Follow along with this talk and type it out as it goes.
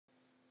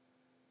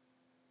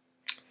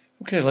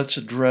Okay, let's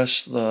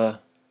address the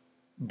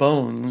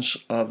bones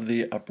of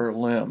the upper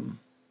limb.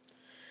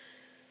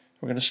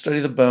 We're going to study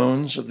the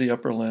bones of the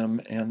upper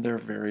limb and their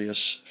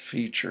various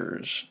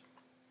features.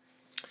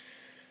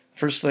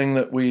 First thing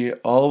that we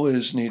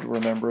always need to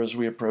remember as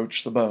we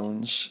approach the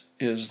bones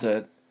is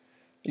that, at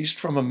least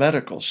from a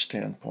medical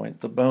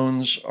standpoint, the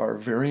bones are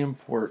very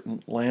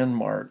important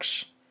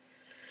landmarks,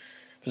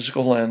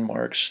 physical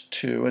landmarks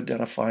to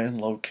identify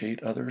and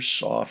locate other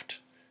soft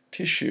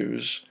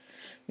tissues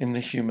in the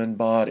human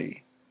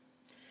body.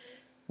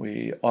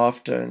 We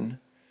often,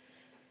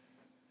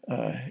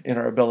 in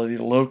our ability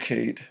to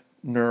locate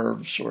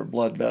nerves or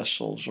blood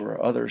vessels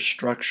or other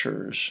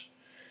structures,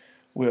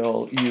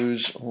 will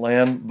use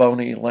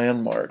bony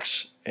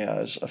landmarks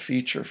as a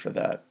feature for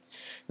that. In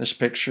this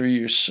picture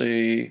you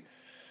see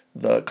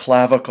the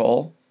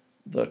clavicle,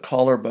 the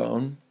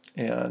collarbone,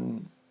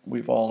 and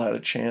we've all had a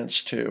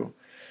chance to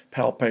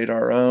palpate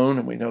our own,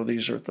 and we know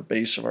these are at the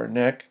base of our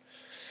neck.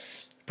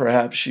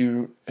 Perhaps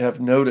you have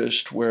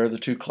noticed where the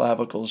two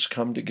clavicles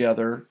come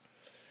together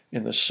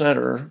in the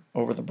center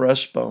over the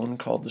breastbone,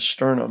 called the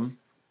sternum,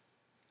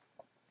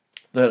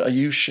 that a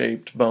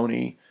U-shaped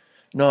bony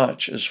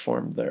notch is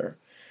formed there.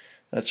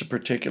 That's a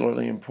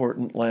particularly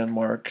important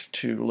landmark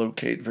to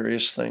locate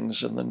various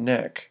things in the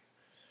neck.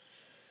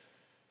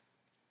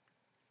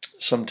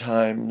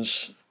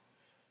 Sometimes,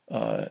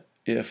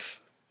 if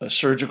a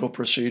surgical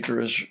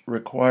procedure is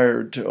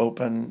required to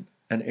open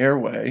an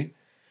airway,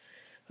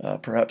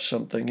 perhaps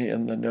something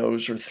in the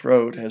nose or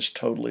throat has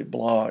totally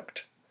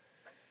blocked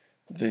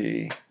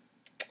the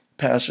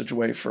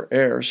passageway for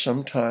air,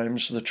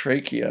 sometimes the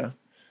trachea,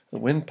 the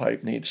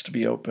windpipe, needs to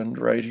be opened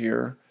right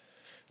here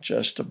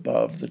just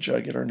above the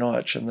jugular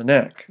notch in the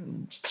neck.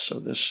 And so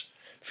this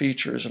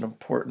feature is an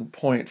important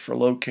point for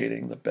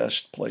locating the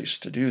best place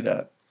to do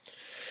that.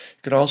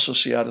 You can also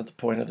see out at the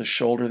point of the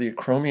shoulder, the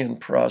acromion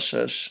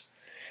process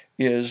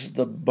is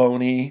the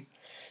bony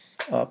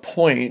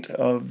point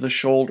of the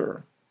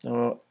shoulder.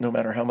 No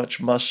matter how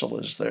much muscle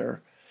is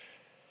there,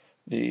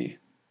 the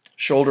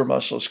shoulder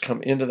muscles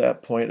come into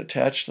that point,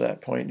 attach to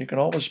that point, and you can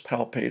always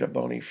palpate a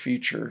bony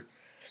feature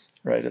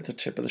right at the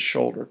tip of the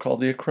shoulder,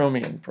 called the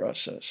acromion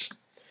process.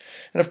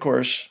 And of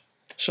course,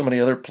 so many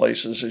other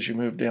places as you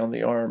move down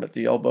the arm. At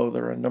the elbow,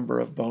 there are a number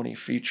of bony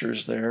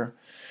features there,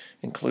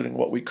 including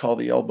what we call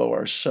the elbow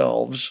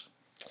ourselves.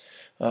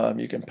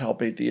 You can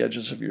palpate the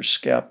edges of your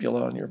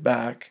scapula on your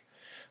back.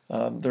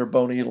 There are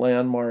bony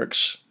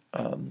landmarks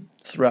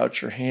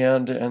throughout your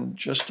hand and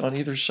just on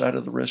either side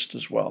of the wrist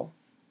as well.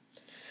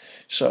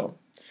 So,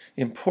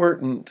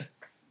 important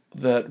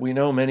that we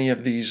know many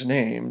of these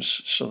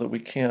names so that we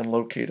can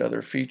locate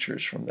other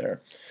features from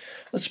there.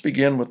 Let's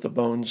begin with the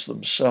bones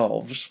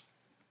themselves.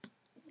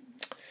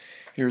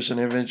 Here's an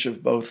image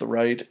of both the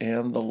right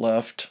and the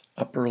left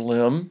upper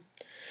limb,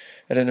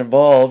 and it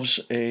involves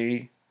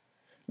a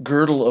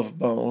girdle of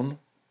bone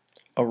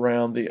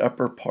around the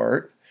upper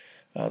part.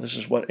 This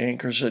is what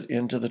anchors it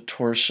into the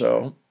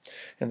torso.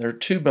 And there are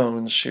two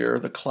bones here,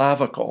 the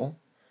clavicle,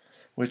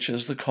 which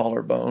is the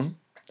collarbone,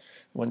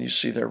 one you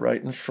see there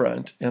right in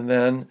front, and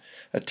then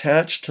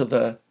attached to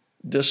the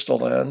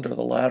distal end or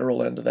the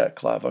lateral end of that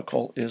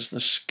clavicle is the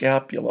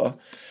scapula.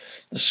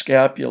 The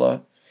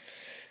scapula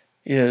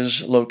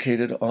is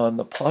located on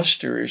the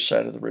posterior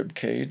side of the rib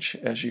cage,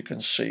 as you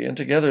can see, and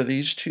together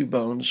these two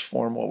bones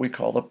form what we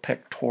call the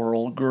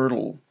pectoral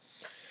girdle.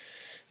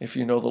 If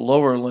you know the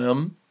lower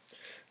limb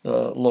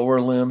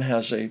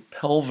has a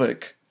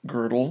pelvic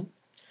girdle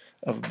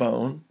of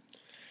bone,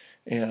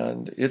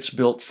 and it's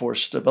built for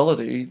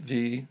stability.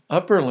 The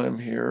upper limb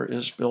here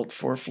is built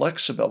for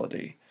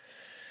flexibility.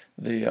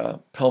 The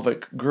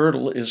pelvic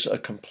girdle is a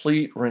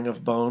complete ring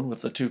of bone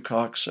with the two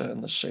coxa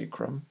and the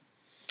sacrum.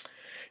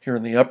 Here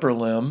in the upper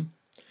limb,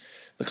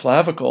 the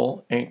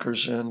clavicle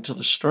anchors into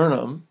the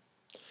sternum,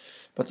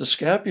 but the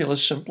scapula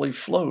simply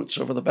floats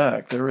over the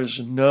back. There is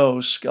no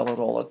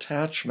skeletal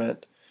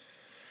attachment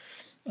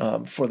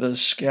for the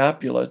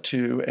scapula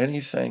to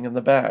anything in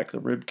the back, the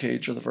rib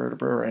cage or the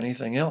vertebra or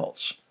anything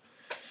else.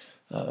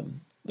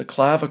 The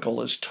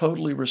clavicle is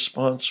totally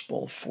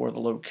responsible for the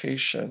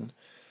location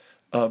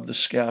of the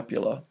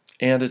scapula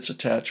and its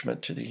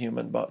attachment to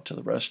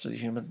the rest of the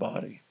human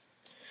body.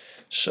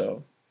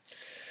 So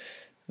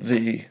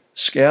the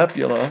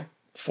scapula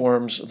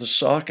forms the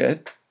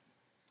socket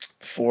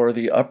for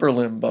the upper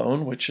limb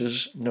bone, which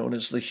is known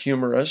as the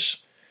humerus.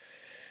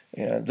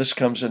 And this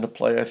comes into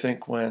play, I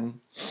think, when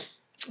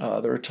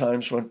there are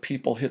times when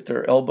people hit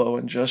their elbow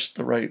in just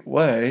the right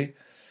way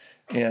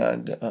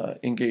and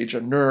engage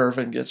a nerve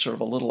and get sort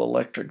of a little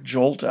electric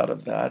jolt out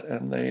of that,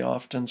 and they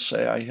often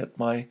say, "I hit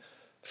my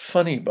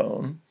funny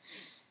bone."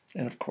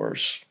 And of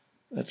course,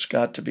 it's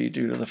got to be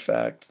due to the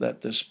fact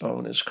that this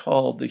bone is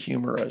called the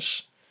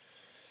humerus.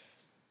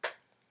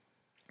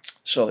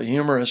 So the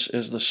humerus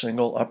is the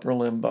single upper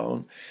limb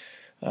bone.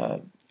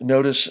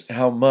 Notice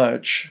how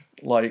much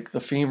like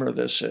the femur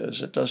this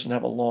is. It doesn't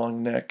have a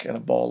long neck and a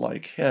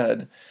ball-like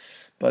head,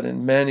 but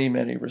in many,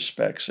 many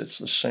respects it's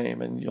the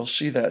same, and you'll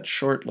see that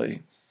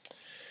shortly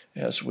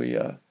as we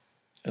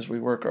as we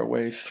work our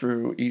way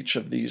through each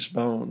of these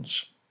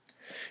bones.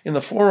 In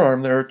the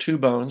forearm, there are two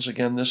bones.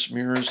 Again, this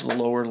mirrors the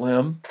lower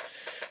limb.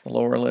 The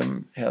lower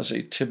limb has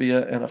a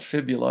tibia and a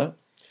fibula.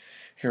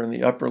 Here in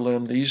the upper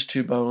limb, these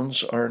two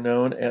bones are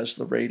known as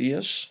the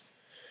radius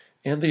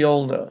and the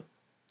ulna.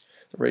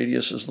 The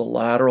radius is the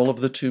lateral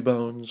of the two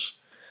bones.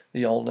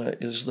 The ulna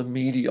is the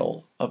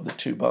medial of the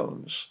two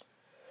bones.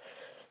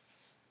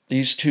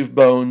 These two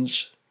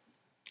bones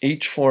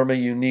each form a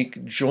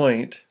unique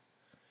joint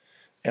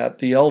at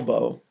the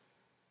elbow,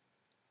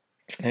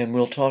 and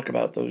we'll talk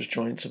about those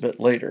joints a bit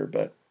later,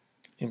 but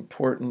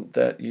important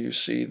that you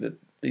see that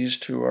these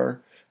two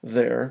are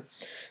there.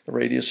 The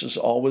radius is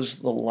always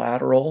the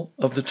lateral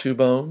of the two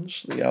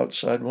bones, the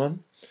outside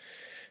one,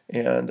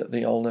 and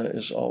the ulna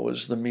is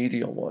always the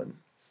medial one.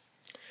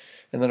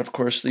 And then, of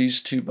course, these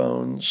two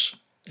bones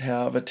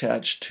have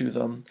attached to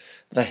them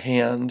the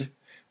hand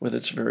with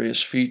its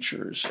various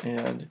features.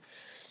 And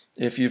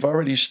if you've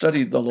already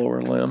studied the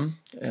lower limb,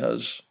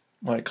 as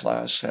my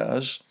class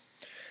has,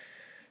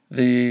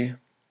 the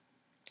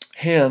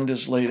hand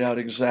is laid out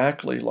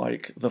exactly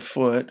like the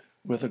foot,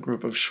 with a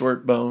group of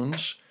short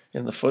bones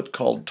in the foot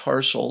called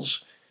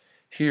tarsals.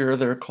 Here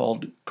they're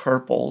called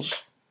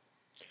carpals.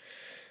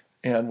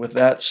 And with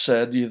that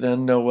said, you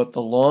then know what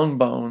the long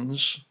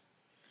bones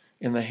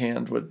in the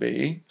hand would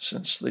be,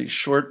 since the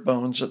short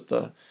bones at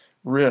the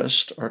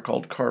wrist are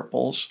called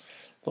carpals.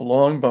 The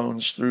long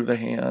bones through the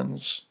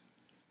hands,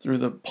 through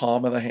the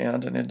palm of the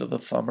hand and into the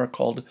thumb, are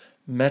called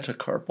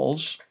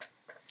metacarpals,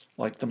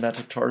 like the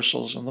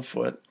metatarsals in the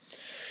foot.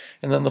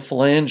 And then the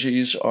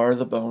phalanges are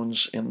the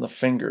bones in the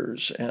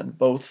fingers, and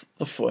both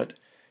the foot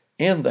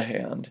and the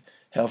hand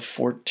have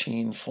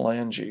 14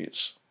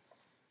 phalanges.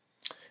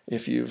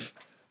 If you've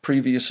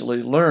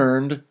previously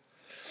learned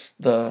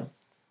the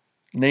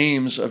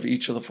names of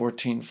each of the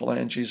 14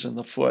 phalanges in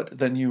the foot,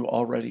 then you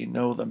already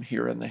know them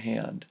here in the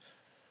hand.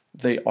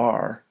 They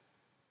are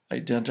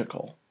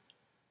identical.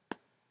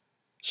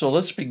 So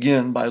let's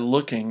begin by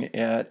looking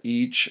at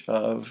each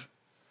of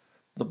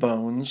the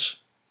bones.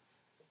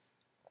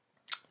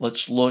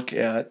 Let's look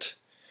at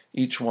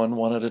each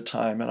one at a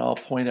time, and I'll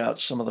point out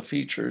some of the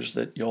features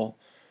that you'll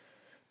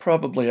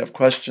probably have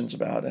questions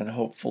about, and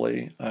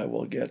hopefully I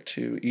will get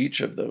to each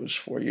of those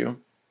for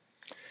you.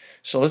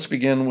 So let's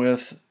begin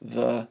with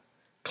the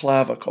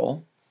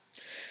clavicle.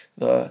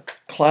 The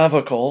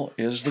clavicle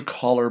is the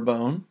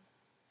collarbone.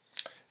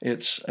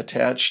 It's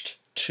attached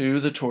to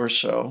the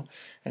torso,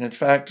 and in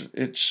fact,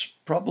 it's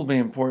probably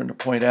important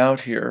to point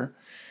out here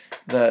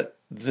that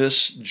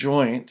this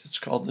joint, it's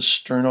called the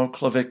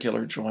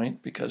sternoclavicular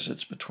joint because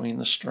it's between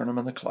the sternum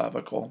and the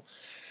clavicle.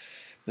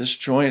 This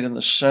joint in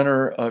the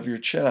center of your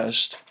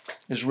chest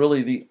is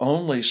really the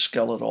only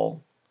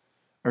skeletal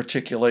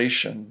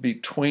articulation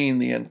between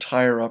the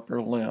entire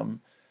upper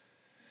limb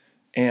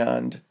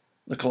and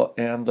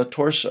the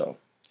torso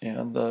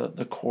and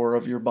the core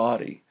of your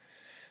body.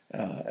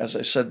 As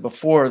I said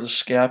before, the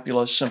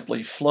scapula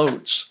simply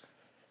floats.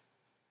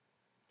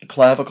 The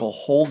clavicle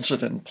holds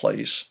it in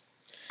place.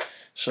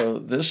 So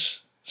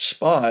this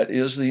spot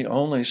is the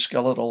only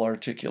skeletal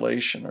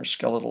articulation or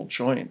skeletal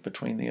joint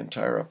between the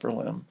entire upper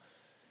limb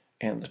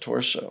and the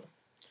torso.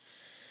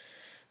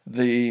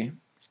 The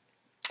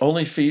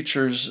only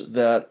features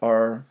that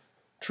are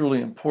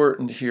truly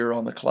important here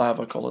on the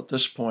clavicle at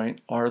this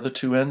point are the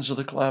two ends of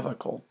the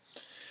clavicle.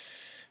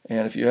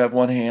 And if you have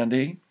one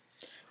handy,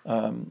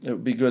 it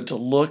would be good to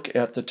look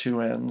at the two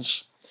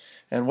ends.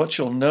 And what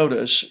you'll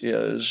notice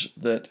is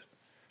that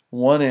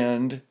one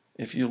end,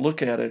 if you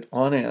look at it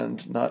on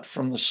end, not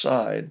from the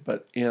side,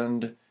 but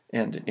end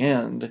and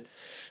end,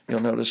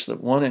 you'll notice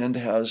that one end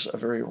has a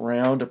very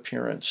round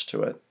appearance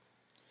to it,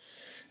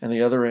 and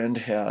the other end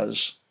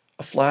has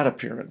a flat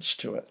appearance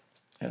to it,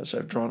 as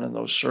I've drawn in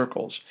those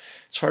circles.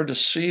 It's hard to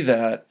see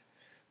that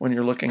when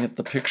you're looking at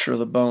the picture of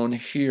the bone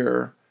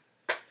here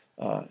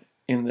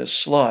in this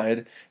slide,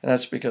 and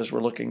that's because we're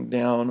looking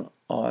down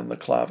on the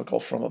clavicle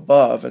from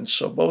above, and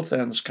so both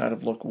ends kind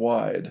of look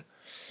wide.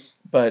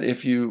 But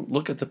if you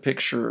look at the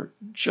picture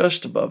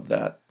just above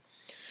that,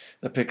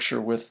 the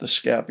picture with the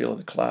scapula,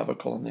 the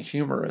clavicle, and the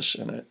humerus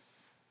in it,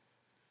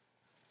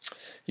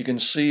 you can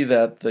see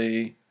that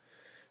the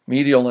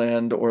medial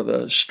end or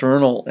the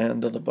sternal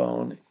end of the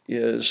bone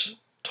is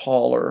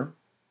taller,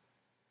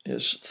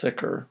 is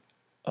thicker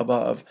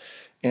above.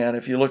 And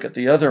if you look at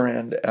the other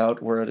end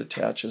out where it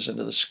attaches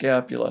into the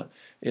scapula,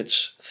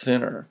 it's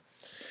thinner.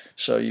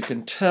 So you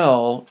can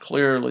tell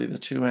clearly the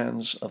two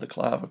ends of the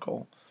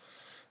clavicle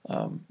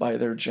by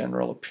their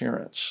general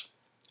appearance.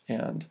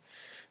 And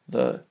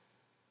the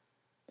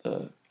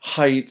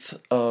height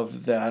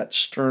of that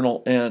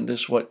sternal end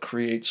is what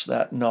creates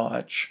that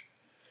notch.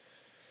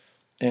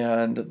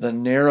 And the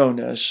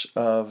narrowness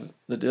of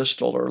the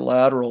distal or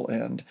lateral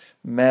end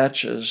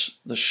matches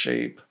the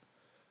shape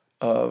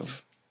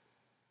of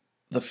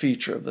the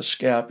feature of the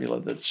scapula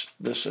that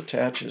this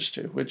attaches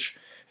to, which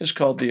is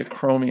called the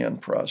acromion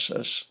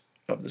process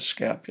of the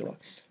scapula.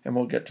 And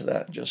we'll get to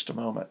that in just a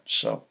moment.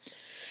 So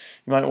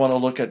you might want to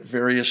look at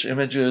various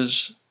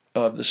images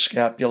of the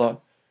scapula,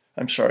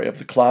 of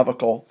the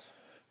clavicle,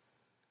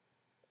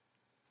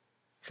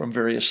 from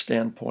various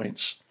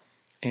standpoints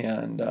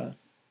and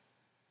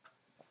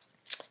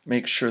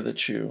make sure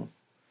that you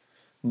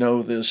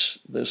know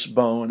this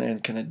bone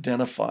and can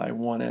identify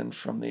one end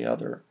from the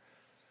other.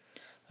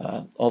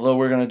 Although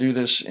we're going to do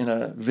this in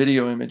a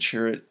video image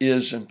here, it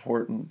is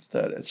important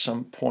that at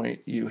some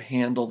point you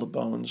handle the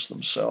bones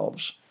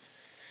themselves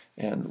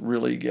and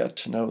really get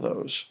to know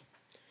those.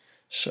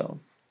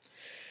 So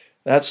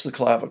that's the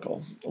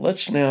clavicle.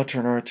 Let's now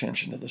turn our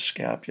attention to the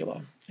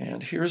scapula.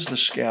 And here's the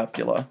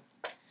scapula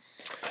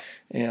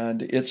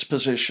and its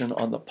position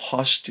on the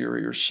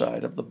posterior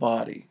side of the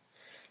body.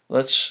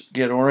 Let's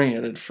get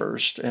oriented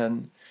first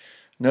and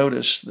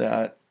notice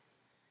that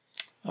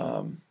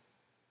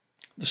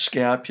the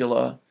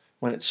scapula,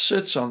 when it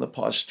sits on the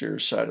posterior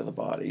side of the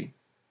body,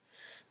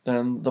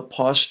 then the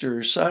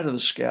posterior side of the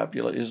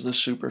scapula is the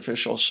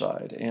superficial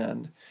side,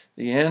 and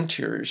the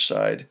anterior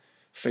side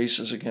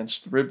faces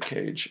against the rib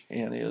cage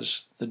and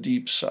is the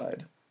deep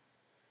side.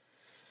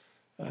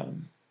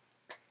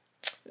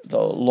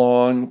 The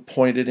long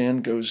pointed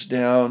end goes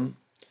down.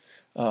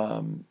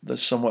 The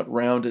somewhat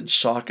rounded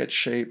socket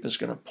shape is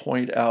going to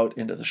point out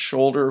into the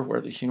shoulder where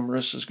the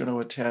humerus is going to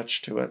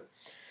attach to it.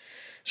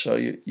 So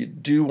you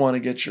do want to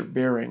get your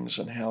bearings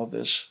on how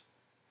this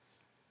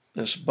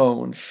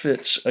bone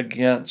fits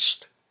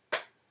against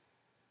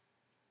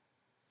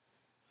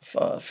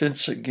the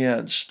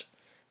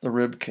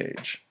rib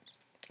cage,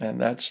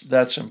 and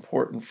that's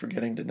important for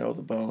getting to know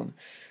the bone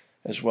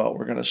as well.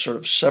 We're going to sort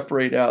of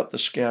separate out the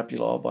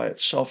scapula all by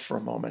itself for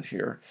a moment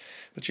here,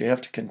 but you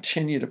have to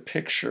continue to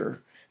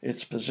picture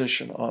its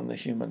position on the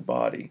human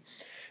body.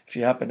 If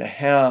you happen to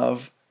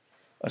have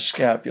a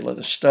scapula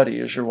to study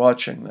as you're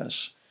watching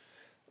this,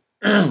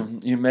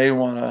 you may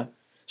want to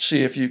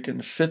see if you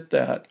can fit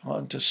that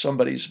onto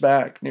somebody's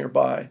back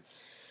nearby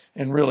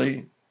and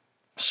really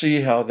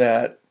see how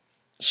that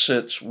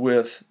sits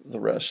with the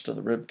rest of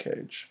the rib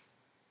cage.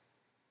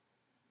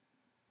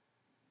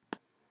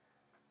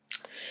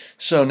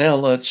 So now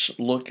let's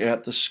look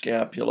at the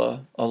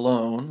scapula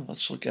alone.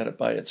 Let's look at it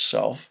by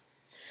itself.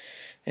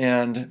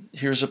 And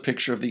here's a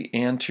picture of the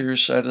anterior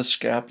side of the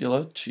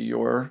scapula to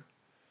your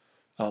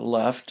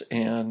left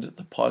and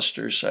the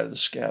posterior side of the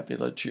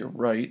scapula to your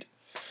right.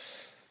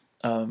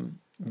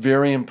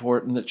 Very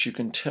important that you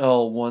can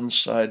tell one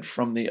side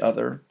from the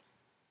other.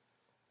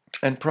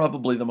 And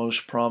probably the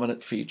most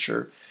prominent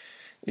feature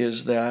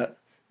is that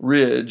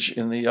ridge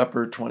in the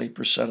upper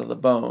 20% of the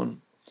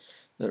bone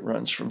that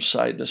runs from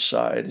side to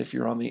side. If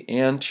you're on the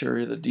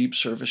anterior, the deep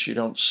surface, you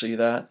don't see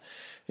that.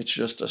 It's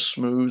just a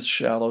smooth,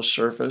 shallow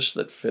surface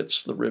that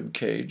fits the rib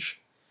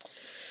cage.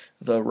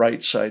 The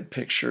right side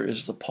picture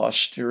is the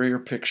posterior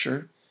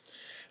picture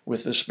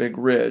with this big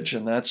ridge,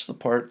 and that's the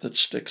part that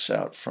sticks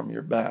out from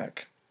your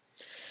back.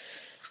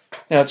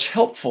 Now, it's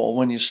helpful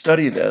when you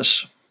study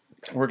this.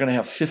 We're going to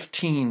have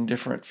 15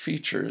 different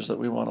features that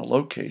we want to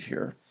locate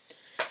here.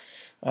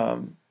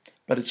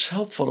 But it's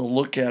helpful to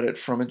look at it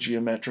from a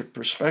geometric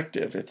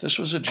perspective. If this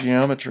was a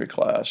geometry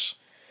class,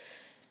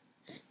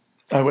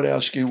 I would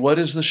ask you, what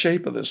is the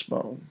shape of this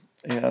bone?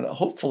 And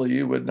hopefully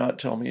you would not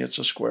tell me it's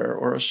a square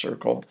or a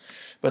circle,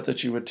 but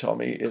that you would tell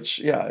me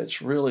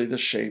it's really the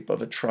shape of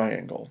a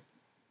triangle.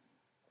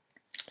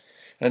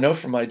 I know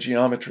from my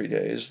geometry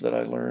days that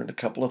I learned a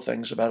couple of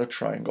things about a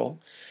triangle.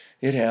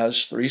 It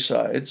has 3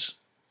 sides,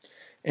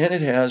 and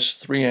it has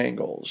 3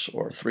 angles,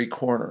 or 3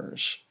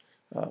 corners.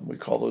 We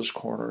call those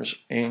corners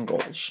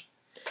angles.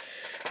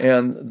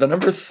 And the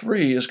number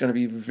 3 is going to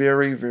be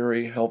very,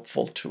 very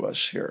helpful to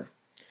us here.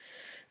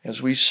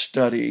 As we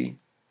study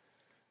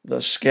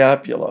the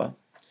scapula,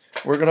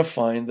 we're going to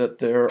find that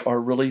there are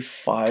really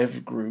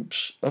 5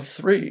 groups of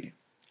 3.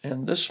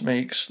 And this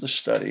makes the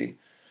study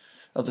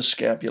of the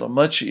scapula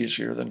much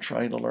easier than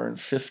trying to learn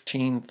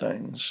 15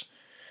 things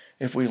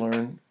if we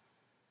learn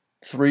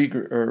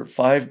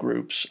 5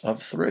 groups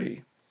of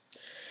 3.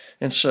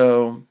 And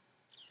so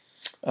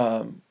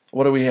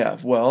what do we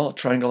have? Well, a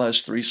triangle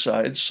has 3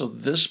 sides, so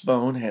this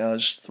bone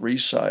has 3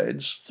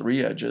 sides,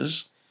 3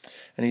 edges,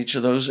 and each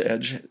of those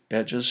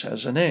edges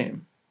has a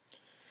name.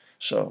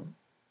 So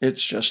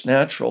it's just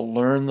natural.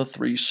 Learn the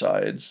 3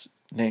 sides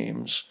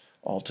names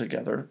all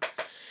together.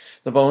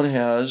 The bone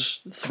has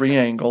 3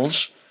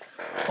 angles,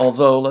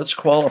 although let's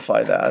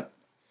qualify that.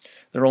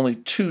 There are only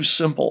 2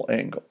 simple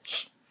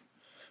angles.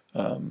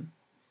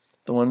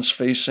 The ones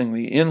facing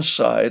the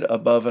inside,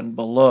 above and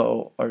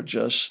below, are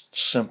just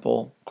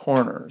simple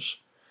corners.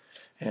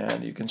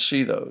 And you can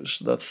see those.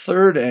 The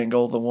 3rd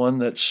angle, the one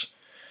that's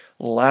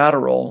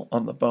lateral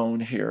on the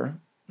bone here,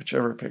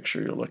 whichever picture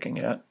you're looking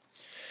at,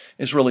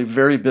 is really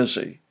very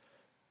busy.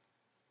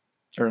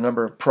 There are a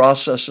number of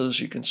processes.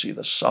 You can see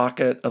the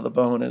socket of the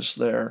bone is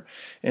there.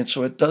 And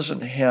so it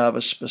doesn't have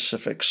a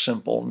specific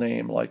simple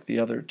name like the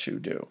other 2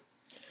 do.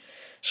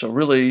 So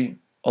really,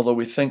 although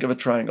we think of a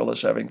triangle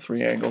as having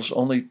 3 angles,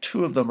 only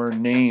 2 of them are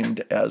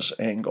named as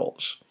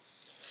angles.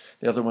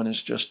 The other one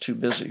is just too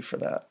busy for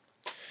that.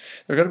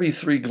 There are going to be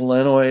 3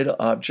 glenoid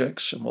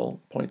objects, and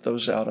we'll point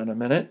those out in a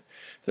minute.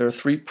 There are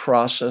 3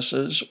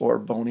 processes or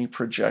bony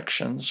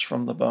projections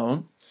from the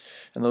bone.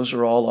 and those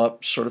are all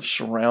up sort of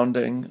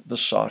surrounding the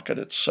socket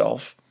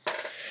itself.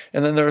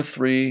 And then there are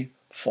three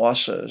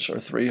fossas, or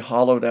three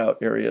hollowed out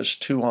areas,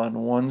 two on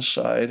one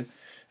side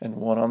and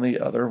one on the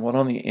other, one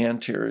on the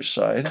anterior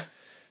side,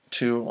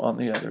 two on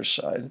the other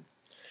side.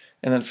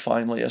 And then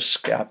finally a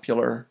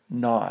scapular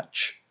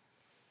notch.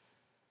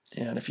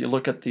 And if you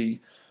look at the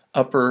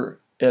upper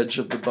edge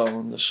of the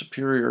bone, the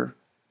superior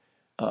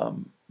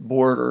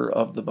border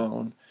of the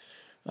bone,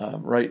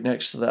 right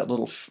next to that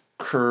little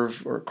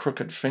curve or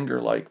crooked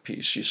finger-like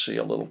piece, you see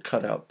a little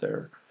cutout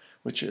there,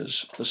 which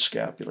is the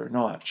scapular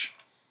notch.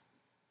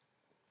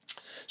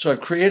 So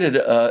I've created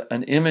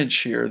an image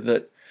here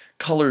that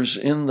colors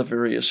in the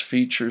various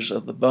features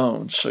of the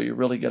bone, so you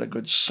really get a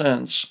good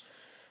sense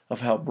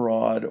of how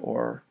broad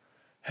or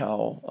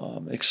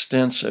how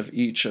extensive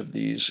each of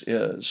these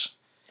is.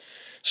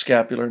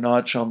 Scapular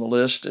notch on the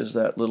list is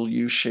that little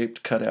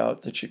U-shaped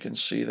cutout that you can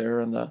see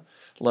there in the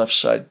left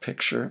side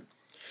picture.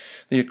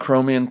 The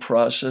acromion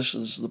process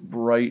is the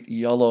bright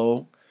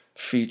yellow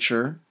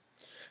feature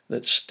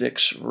that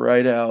sticks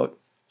right out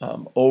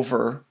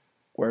over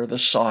where the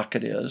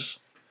socket is.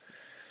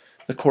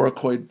 The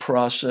coracoid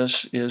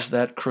process is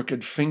that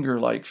crooked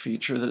finger-like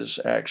feature that is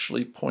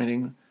actually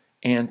pointing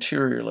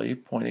anteriorly,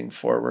 pointing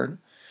forward.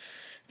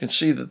 You can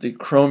see that the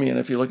acromion,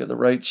 if you look at the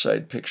right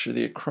side picture,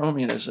 the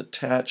acromion is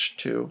attached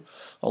to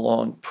a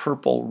long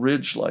purple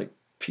ridge-like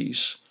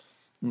piece,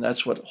 and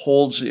that's what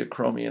holds the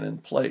acromion in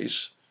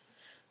place,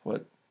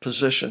 what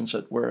positions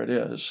it where it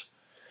is.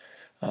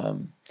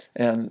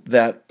 And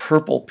that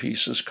purple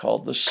piece is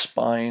called the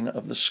spine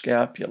of the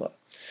scapula.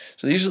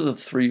 So these are the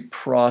three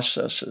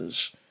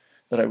processes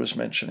that I was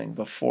mentioning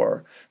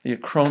before: the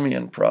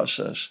acromion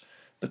process,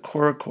 the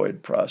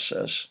coracoid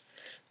process,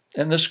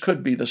 and this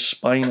could be the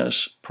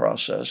spinous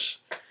process,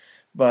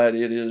 but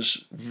it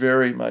is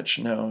very much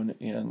known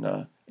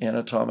in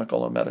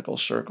anatomical and medical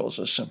circles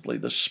as simply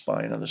the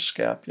spine of the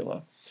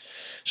scapula.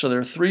 So there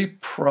are three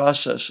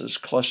processes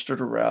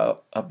clustered around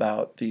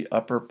about the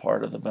upper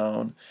part of the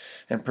bone,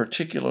 and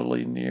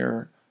particularly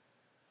near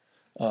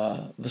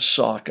the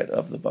socket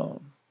of the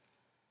bone.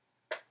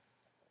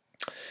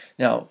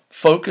 Now,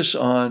 focus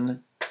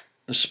on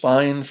the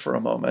spine for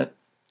a moment,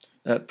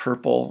 that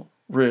purple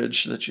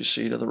ridge that you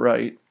see to the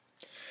right,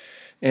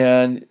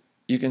 and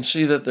you can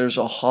see that there's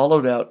a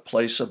hollowed out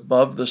place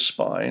above the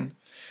spine,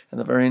 and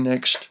the very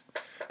next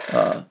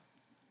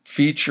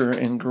feature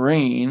in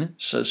green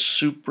says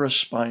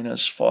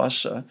supraspinous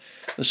fossa.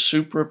 The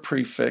supra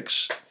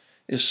prefix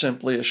is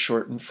simply a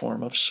shortened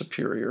form of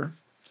superior.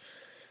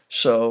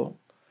 So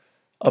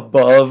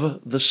above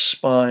the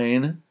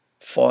spine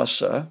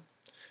fossa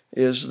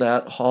is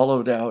that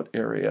hollowed out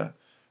area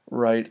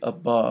right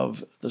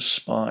above the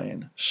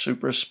spine,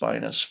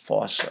 supraspinous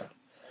fossa.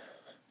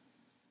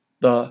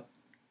 The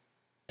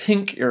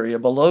pink area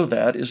below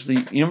that is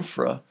the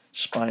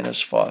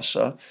infraspinous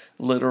fossa,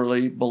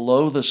 literally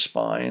below the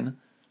spine,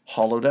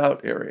 hollowed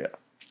out area.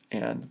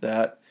 And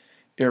that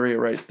area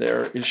right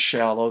there is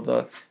shallow.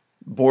 The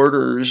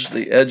borders,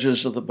 the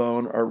edges of the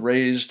bone are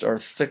raised, are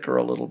thicker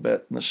a little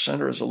bit, and the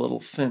center is a little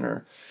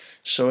thinner.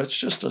 So it's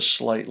just a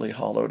slightly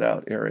hollowed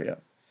out area.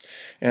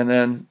 And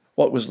then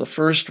what was the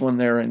first one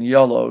there in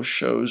yellow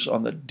shows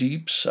on the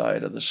deep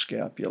side of the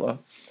scapula.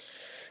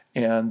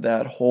 And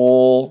that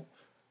whole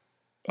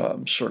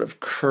sort of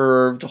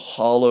curved,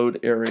 hollowed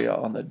area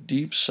on the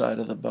deep side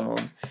of the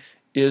bone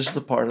is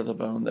the part of the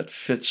bone that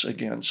fits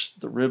against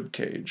the rib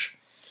cage.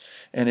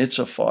 And it's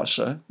a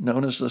fossa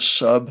known as the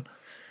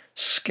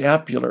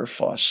subscapular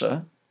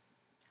fossa,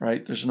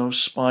 right? There's no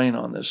spine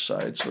on this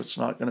side, so it's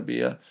not going to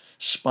be a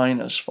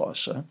spinous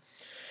fossa.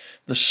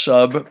 The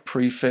sub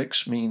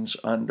prefix means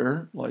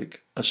under,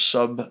 like a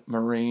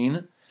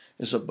submarine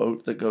is a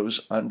boat that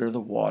goes under the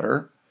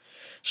water.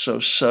 So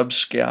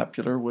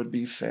subscapular would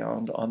be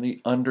found on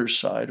the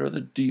underside or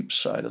the deep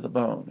side of the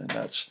bone, and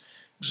that's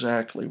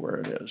exactly where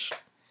it is.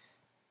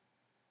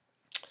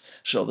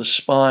 So the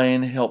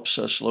spine helps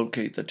us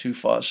locate the two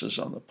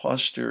fossas on the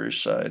posterior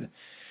side,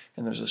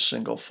 and there's a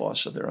single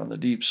fossa there on the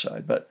deep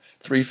side, but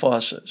three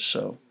fossas.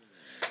 So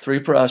three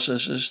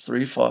processes,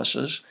 three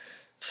fossas,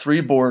 three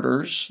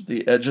borders.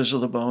 The edges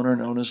of the bone are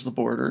known as the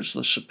borders,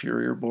 the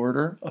superior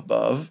border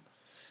above,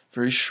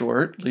 very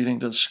short, leading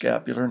to the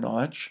scapular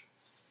notch,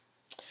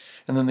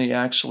 and then the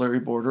axillary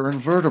border and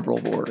vertebral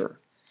border.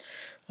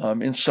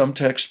 In some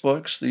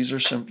textbooks, these are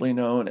simply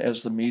known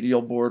as the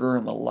medial border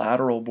and the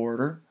lateral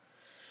border.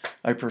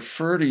 I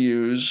prefer to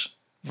use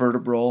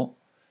vertebral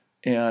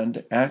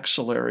and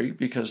axillary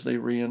because they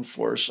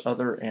reinforce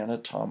other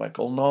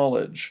anatomical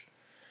knowledge.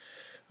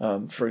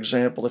 For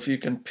example, if you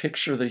can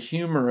picture the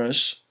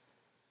humerus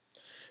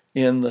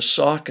in the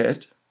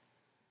socket,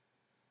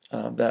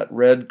 that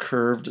red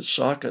curved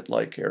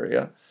socket-like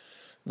area,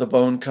 the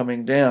bone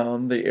coming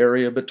down, the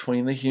area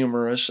between the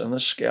humerus and the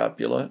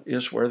scapula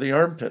is where the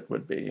armpit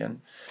would be.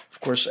 And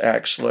of course,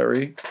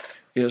 axillary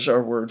is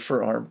our word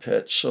for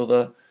armpit. So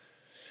the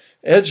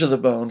edge of the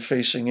bone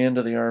facing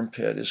into the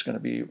armpit is going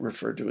to be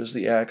referred to as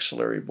the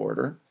axillary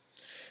border.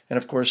 And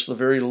of course, the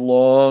very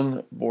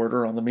long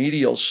border on the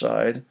medial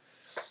side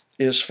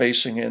is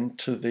facing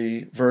into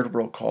the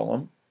vertebral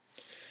column,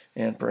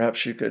 and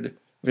perhaps you could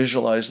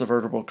visualize the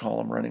vertebral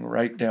column running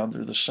right down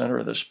through the center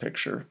of this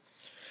picture,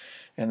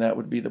 and that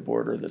would be the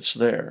border that's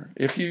there.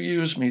 If you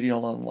use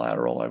medial and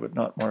lateral, I would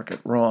not mark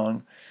it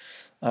wrong,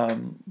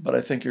 but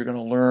I think you're going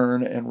to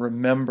learn and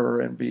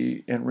remember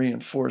and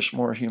reinforce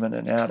more human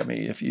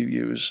anatomy if you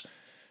use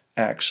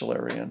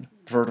axillary and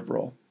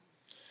vertebral.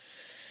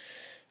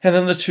 And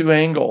then the two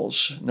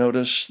angles.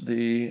 Notice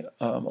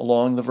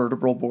along the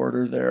vertebral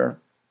border there,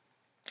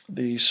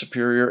 the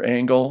superior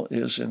angle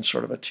is in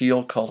sort of a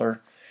teal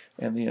color,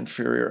 and the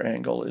inferior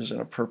angle is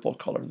in a purple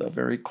color. The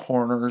very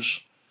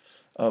corners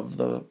of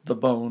the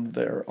bone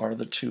there are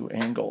the two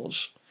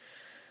angles.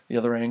 The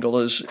other angle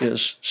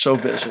is so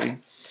busy,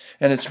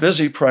 and it's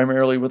busy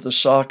primarily with the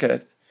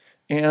socket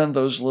and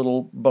those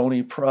little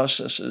bony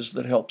processes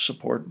that help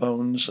support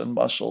bones and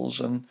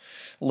muscles and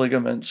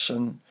ligaments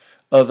and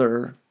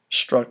other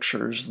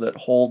structures that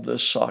hold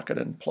this socket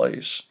in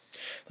place.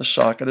 The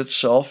socket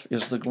itself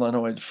is the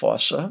glenoid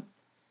fossa.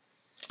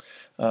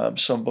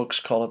 Some books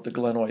call it the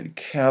glenoid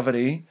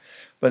cavity,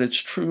 but it's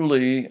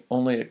truly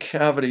only a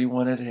cavity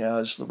when it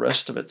has the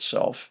rest of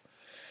itself.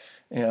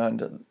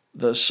 And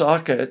the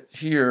socket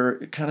here,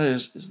 it kind of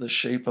is the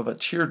shape of a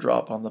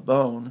teardrop on the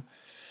bone,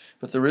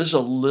 but there is a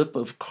lip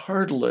of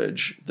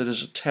cartilage that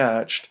is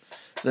attached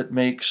that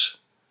makes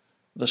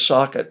the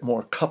socket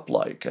more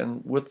cup-like.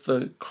 And with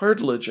the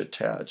cartilage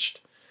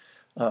attached,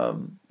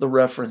 the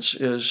reference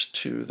is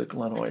to the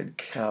glenoid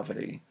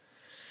cavity.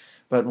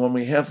 But when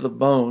we have the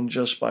bone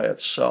just by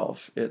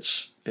itself,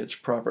 it's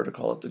proper to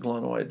call it the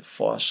glenoid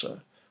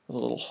fossa, with a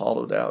little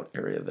hollowed out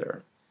area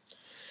there.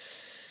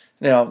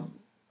 Now,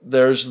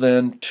 there's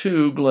then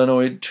two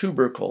glenoid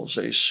tubercles,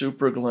 a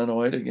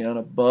supraglenoid, again,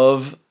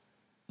 above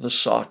the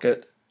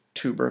socket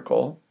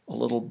tubercle, a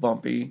little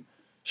bumpy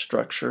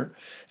structure,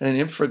 and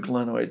an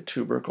infraglenoid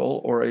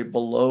tubercle, or a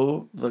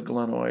below the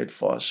glenoid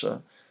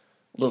fossa,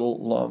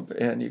 little lump.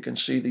 And you can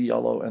see the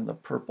yellow and the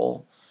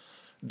purple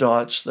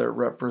dots that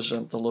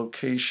represent the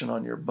location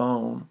on your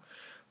bone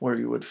where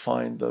you would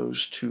find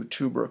those two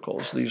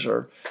tubercles. These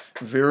are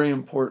very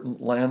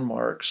important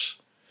landmarks,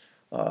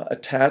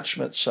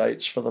 attachment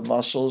sites for the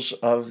muscles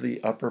of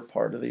the upper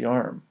part of the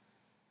arm.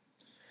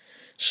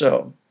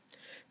 So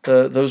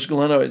those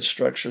glenoid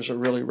structures are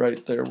really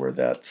right there where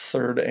that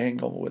third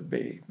angle would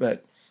be.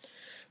 But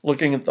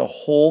looking at the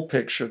whole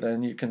picture,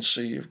 then you can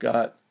see you've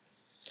got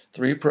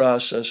three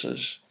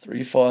processes,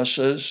 three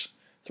fossas,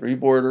 three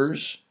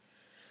borders,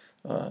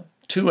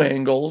 two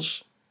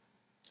angles,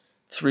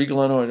 three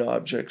glenoid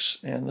objects,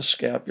 and the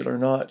scapular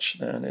notch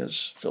then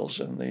fills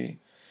in the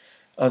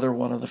other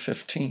one of the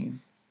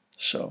 15.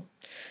 So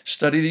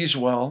study these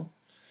well.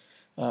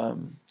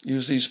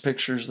 Use these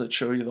pictures that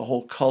show you the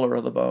whole color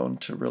of the bone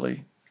to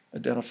really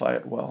identify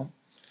it well.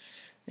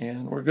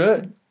 And we're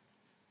good.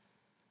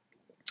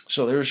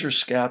 So there's your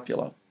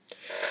scapula.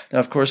 Now,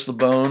 of course, the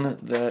bone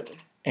that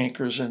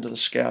anchors into the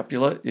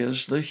scapula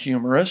is the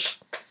humerus.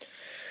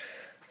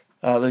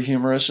 The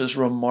humerus is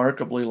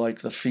remarkably like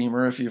the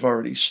femur. If you've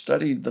already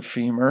studied the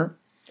femur,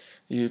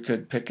 you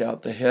could pick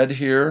out the head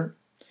here.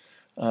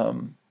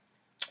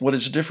 What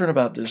is different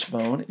about this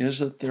bone is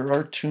that there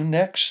are two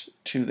necks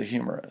to the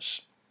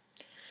humerus.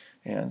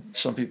 And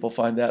some people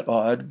find that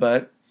odd,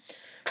 but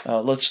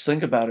let's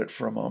think about it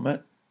for a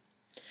moment.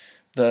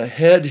 The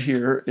head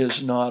here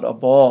is not a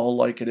ball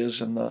like it is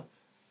in the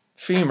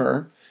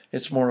femur.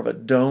 It's more of a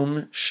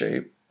dome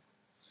shape.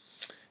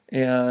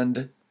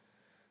 And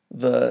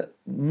the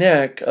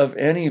neck of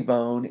any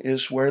bone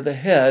is where the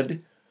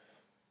head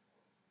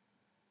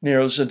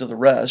narrows into the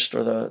rest,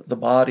 or the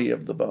body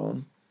of the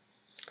bone.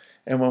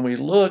 And when we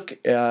look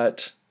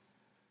at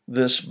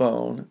this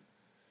bone,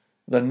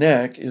 the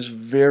neck is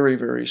very,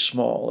 very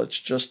small. It's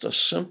just a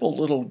simple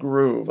little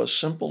groove, a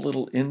simple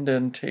little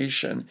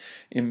indentation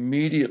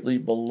immediately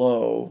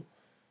below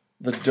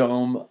the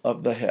dome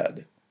of the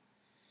head.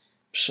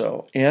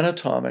 So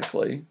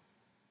anatomically,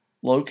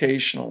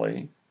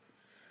 locationally,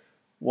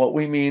 what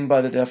we mean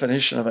by the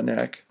definition of a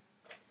neck,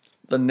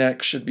 the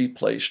neck should be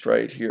placed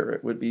right here.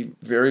 It would be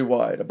very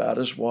wide, about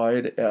as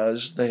wide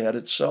as the head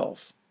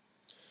itself.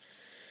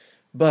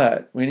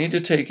 But we need to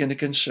take into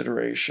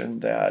consideration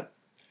that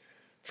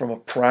from a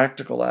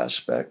practical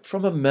aspect,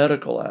 from a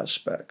medical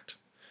aspect,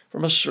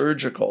 from a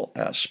surgical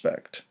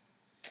aspect,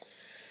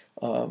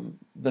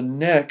 the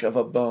neck of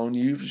a bone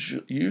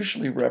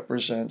usually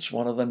represents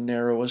one of the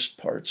narrowest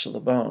parts of the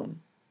bone.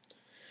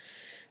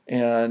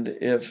 And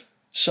if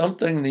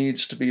something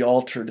needs to be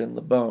altered in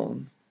the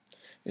bone,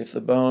 if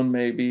the bone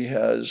maybe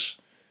has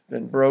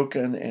been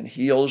broken and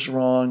heals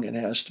wrong and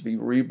has to be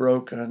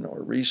rebroken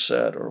or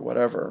reset or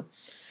whatever,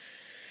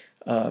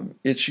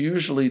 it's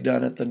usually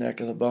done at the neck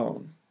of the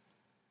bone.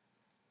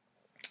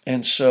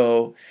 And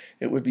so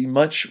it would be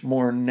much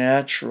more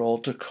natural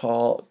to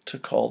call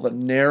the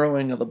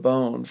narrowing of the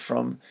bone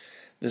from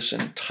this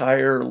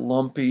entire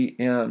lumpy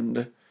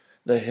end,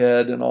 the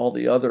head and all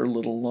the other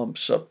little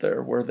lumps up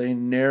there, where they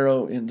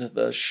narrow into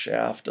the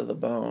shaft of the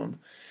bone,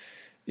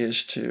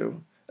 is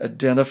to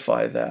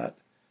identify that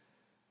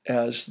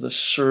as the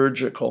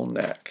surgical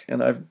neck.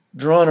 And I've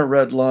drawn a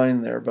red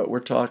line there, but we're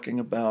talking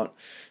about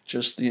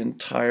just the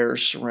entire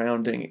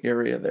surrounding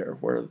area there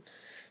where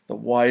the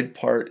wide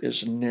part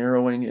is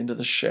narrowing into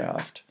the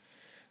shaft.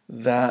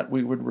 That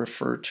we would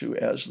refer to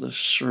as the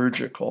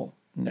surgical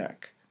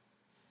neck.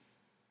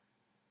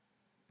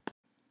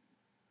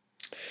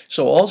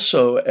 So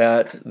also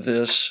at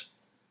this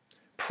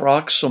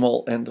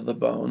proximal end of the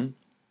bone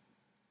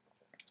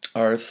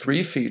are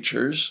three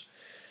features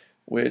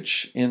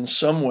which in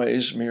some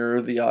ways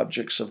mirror the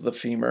objects of the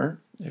femur,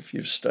 if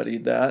you've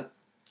studied that.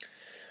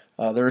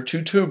 There are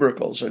two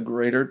tubercles, a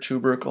greater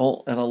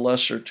tubercle and a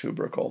lesser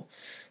tubercle.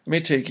 Let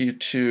me take you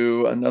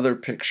to another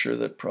picture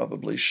that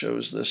probably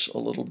shows this a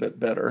little bit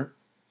better.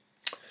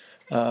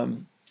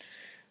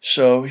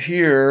 So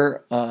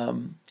here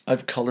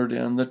I've colored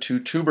in the two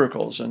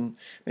tubercles, and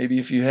maybe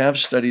if you have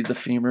studied the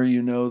femur,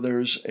 you know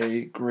there's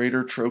a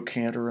greater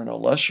trochanter and a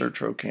lesser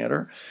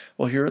trochanter.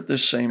 Well, here at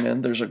this same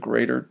end, there's a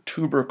greater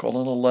tubercle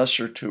and a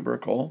lesser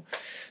tubercle.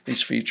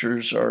 These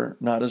features are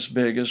not as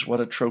big as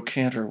what a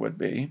trochanter would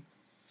be.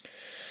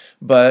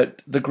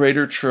 But the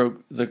greater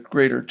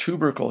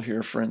tubercle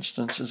here, for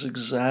instance, is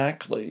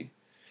exactly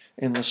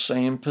in the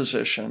same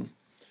position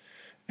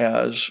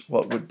as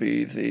what would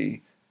be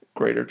the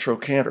greater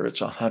trochanter.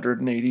 It's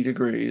 180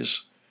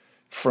 degrees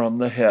from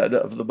the head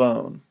of the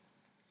bone.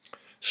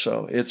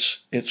 So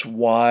it's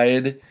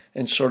wide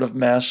and sort of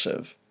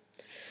massive.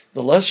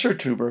 The lesser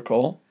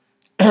tubercle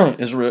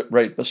is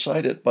right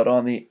beside it, but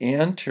on the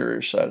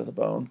anterior side of the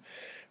bone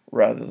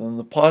rather than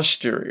the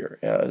posterior,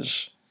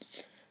 as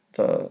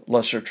the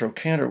lesser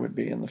trochanter would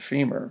be in the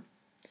femur.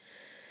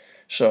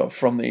 So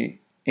from the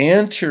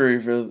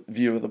anterior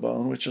view of the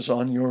bone, which is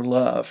on your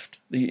left,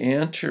 the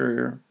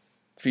anterior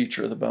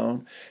feature of the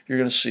bone, you're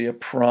going to see a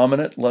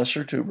prominent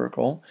lesser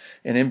tubercle,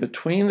 and in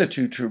between the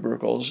two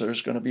tubercles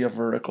there's going to be a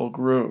vertical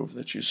groove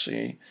that you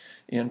see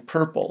in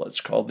purple. It's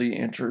called the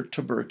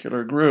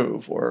intertubercular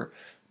groove, or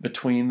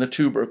between the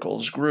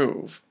tubercles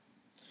groove.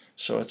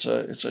 So it's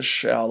a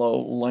shallow,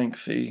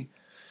 lengthy,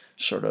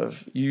 sort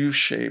of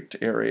U-shaped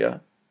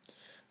area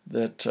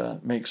that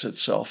makes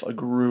itself a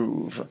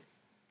groove.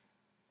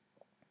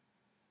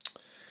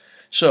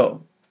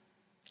 So,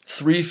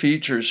 three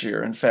features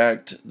here. In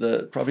fact,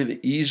 probably the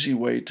easy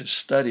way to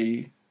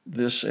study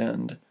this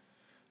end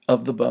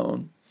of the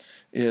bone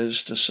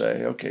is to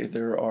say, okay,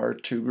 there are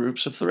two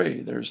groups of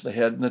three. There's the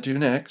head and the two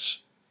necks.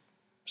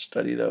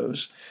 Study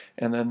those.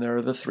 And then there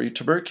are the three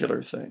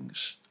tubercular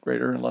things,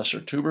 greater and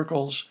lesser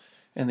tubercles,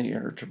 and the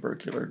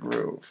intertubercular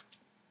groove.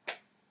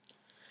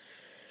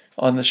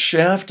 On the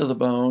shaft of the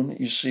bone,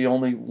 you see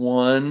only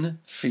one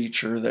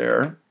feature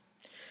there.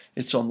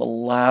 It's on the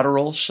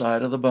lateral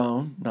side of the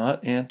bone,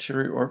 not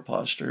anterior or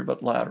posterior,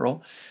 but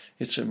lateral.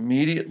 It's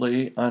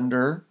immediately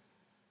under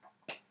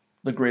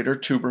the greater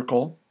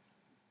tubercle.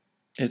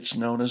 It's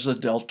known as the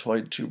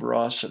deltoid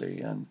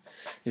tuberosity. And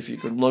if you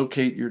can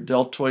locate your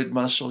deltoid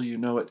muscle, you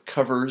know it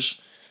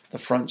covers the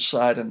front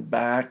side and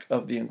back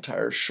of the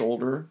entire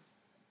shoulder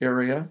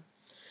area.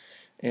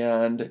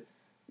 And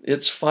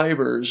its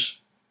fibers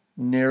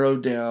narrow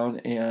down,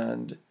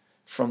 and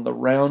from the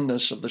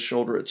roundness of the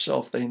shoulder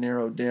itself, they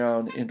narrow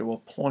down into a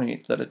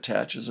point that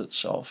attaches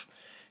itself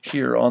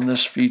here on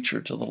this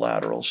feature to the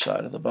lateral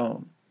side of the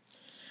bone.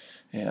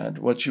 And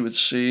what you would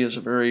see is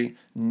a very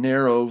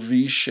narrow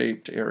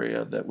V-shaped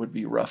area that would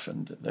be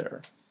roughened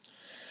there.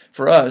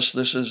 For us,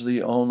 this is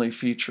the only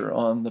feature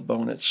on the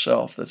bone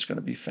itself that's going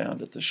to be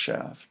found at the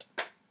shaft.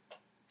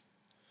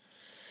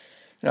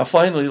 Now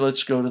finally,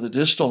 let's go to the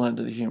distal end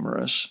of the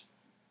humerus.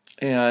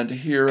 And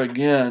here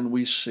again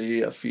we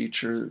see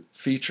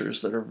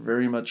features that are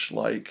very much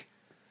like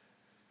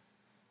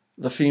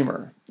the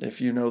femur.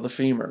 If you know the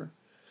femur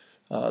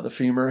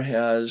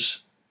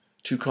has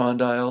two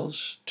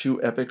condyles, two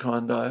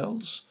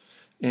epicondyles,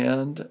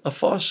 and a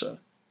fossa.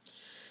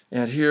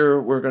 And here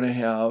we're going to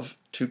have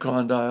two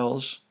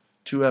condyles,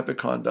 two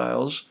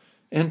epicondyles,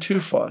 and two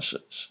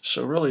fossas.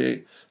 So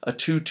really a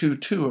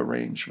 2-2-2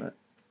 arrangement.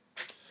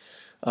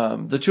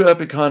 The two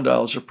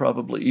epicondyles are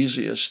probably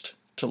easiest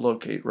to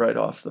locate right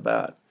off the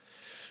bat.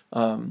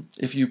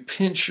 If you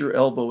pinch your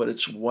elbow at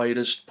its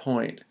widest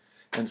point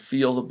and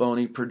feel the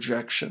bony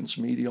projections,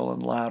 medial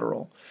and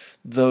lateral,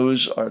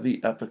 those are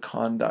the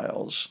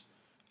epicondyles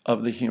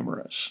of the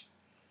humerus.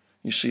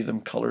 You see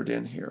them colored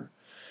in here.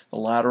 The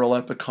lateral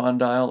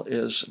epicondyle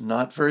is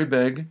not very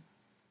big,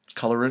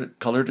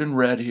 colored in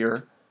red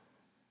here.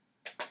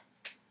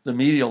 The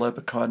medial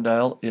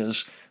epicondyle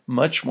is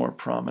much more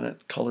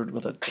prominent, colored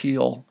with a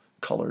teal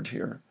colored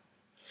here.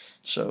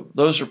 So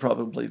those are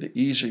probably the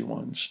easy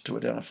ones to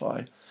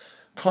identify.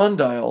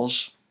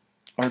 Condyles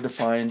are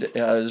defined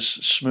as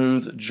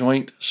smooth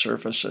joint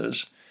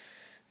surfaces.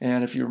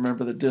 And if you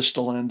remember, the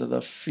distal end of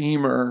the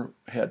femur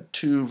had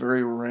two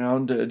very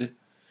rounded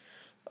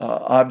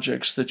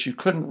objects that you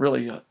couldn't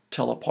really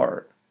tell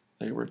apart.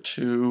 They were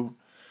two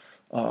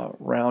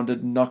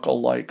rounded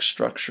knuckle-like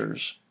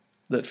structures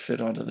that fit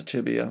onto the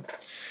tibia.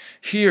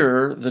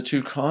 Here, the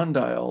two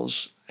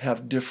condyles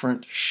have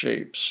different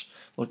shapes.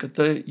 Look at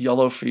the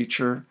yellow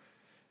feature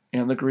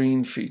and the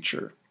green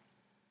feature.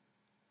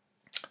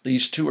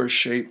 These two are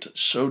shaped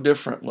so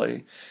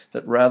differently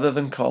that rather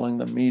than calling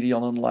them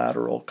medial and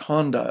lateral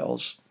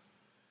condyles,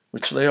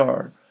 which they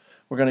are,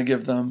 we're going to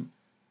give them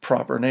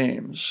proper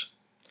names.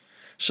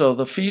 So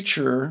the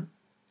feature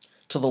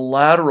to the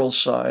lateral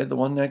side, the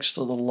one next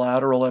to the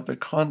lateral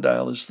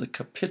epicondyle, is the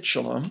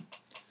capitulum.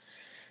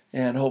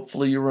 And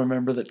hopefully you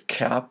remember that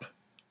cap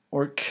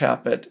or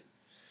caput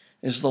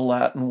is the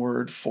Latin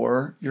word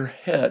for your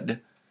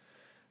head.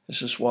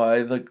 This is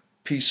why the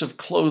piece of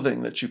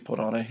clothing that you put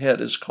on a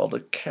head is called a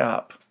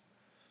cap.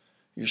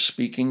 You're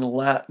speaking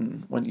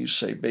Latin when you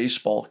say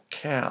baseball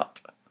cap.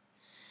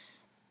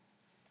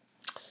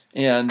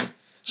 And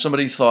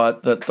somebody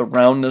thought that the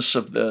roundness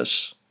of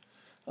this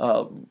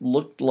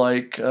looked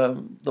like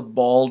the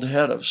bald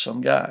head of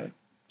some guy.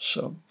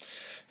 So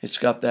it's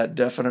got that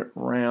definite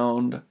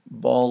round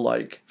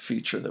ball-like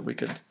feature that we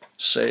could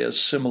say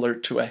is similar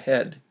to a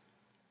head.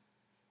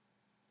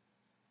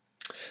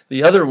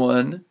 The other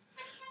one,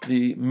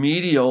 the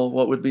medial,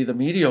 what would be the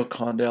medial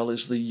condyle,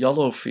 is the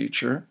yellow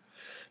feature.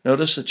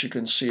 Notice that you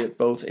can see it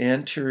both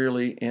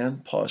anteriorly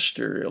and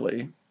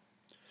posteriorly,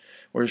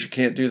 whereas you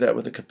can't do that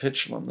with the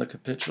capitulum. The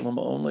capitulum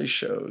only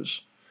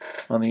shows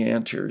on the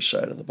anterior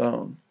side of the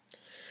bone.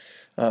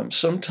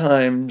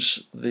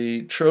 Sometimes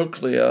the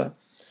trochlea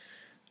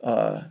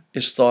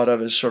is thought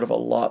of as sort of a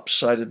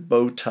lopsided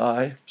bow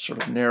tie,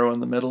 sort of narrow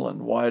in the middle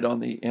and wide on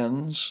the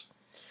ends.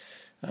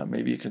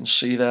 Maybe you can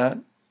see that.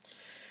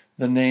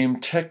 The name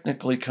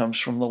technically comes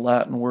from the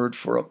Latin word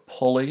for a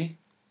pulley.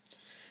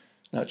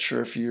 Not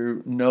sure if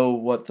you know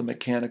what the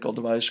mechanical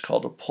device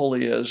called a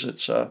pulley is.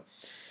 It's a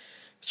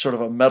sort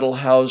of a metal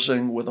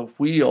housing with a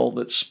wheel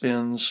that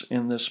spins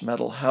in this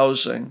metal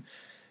housing,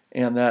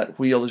 and that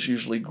wheel is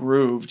usually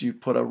grooved. You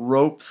put a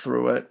rope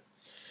through it,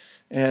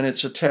 and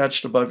it's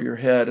attached above your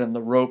head, and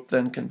the rope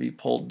then can be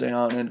pulled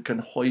down and can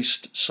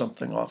hoist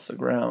something off the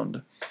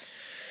ground.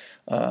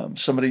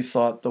 Somebody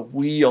thought the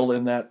wheel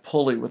in that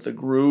pulley with the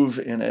groove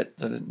in it,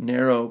 the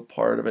narrow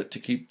part of it to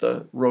keep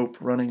the rope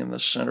running in the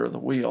center of the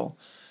wheel,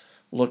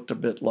 looked a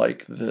bit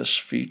like this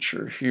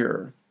feature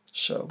here.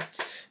 So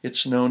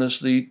it's known as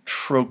the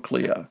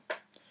trochlea.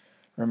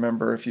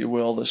 Remember, if you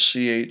will, the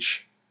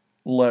CH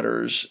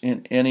letters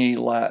in any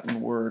Latin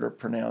word are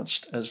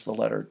pronounced as the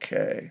letter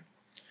K.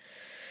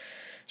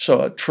 So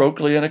a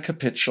trochlea and a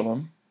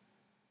capitulum,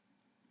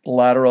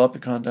 lateral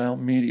epicondyle,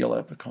 medial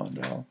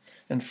epicondyle.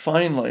 And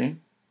finally,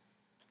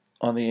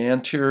 on the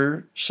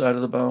anterior side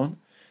of the bone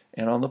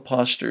and on the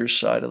posterior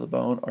side of the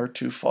bone are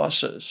two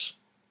fosses.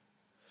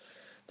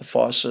 The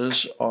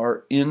fosses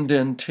are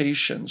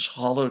indentations,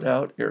 hollowed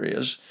out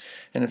areas.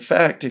 And in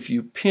fact, if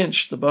you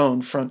pinch the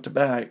bone front to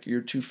back,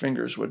 your two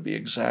fingers would be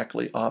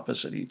exactly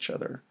opposite each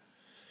other.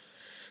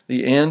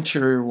 The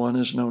anterior one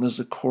is known as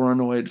the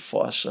coronoid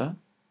fossa.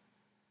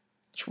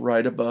 It's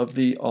right above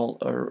the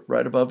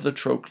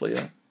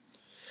trochlea.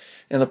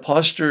 And the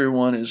posterior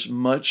one is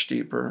much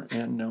deeper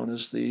and known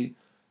as the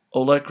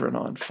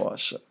olecranon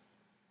fossa.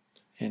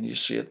 And you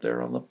see it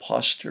there on the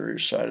posterior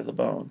side of the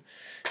bone.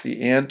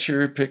 The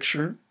anterior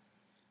picture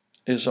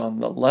is on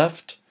the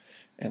left,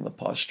 and the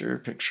posterior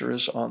picture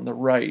is on the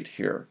right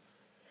here.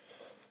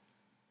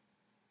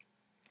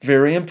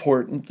 Very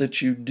important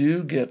that you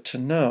do get to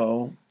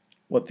know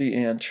what the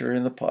anterior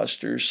and the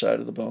posterior side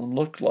of the bone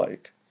look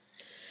like.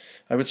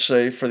 I would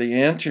say for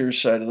the anterior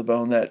side of the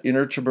bone, that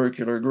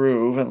intertubercular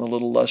groove and the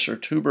little lesser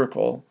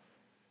tubercle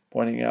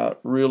pointing out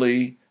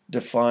really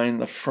define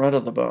the front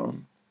of the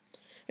bone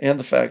and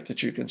the fact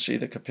that you can see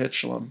the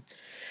capitulum.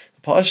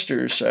 The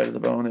posterior side of the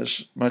bone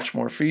is much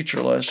more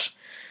featureless,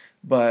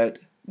 but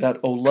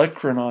that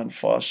olecranon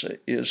fossa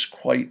is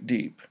quite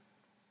deep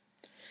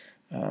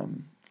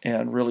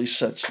and really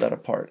sets that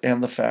apart,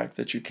 and the fact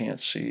that you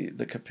can't see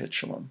the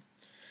capitulum.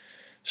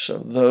 So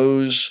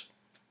those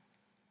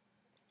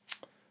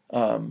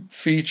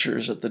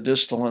features at the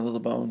distal end of the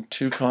bone,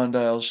 two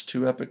condyles,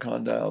 two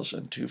epicondyles,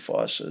 and two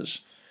fosses,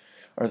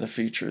 are the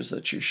features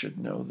that you should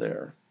know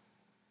there.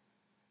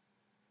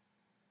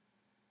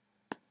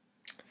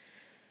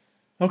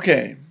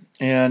 Okay,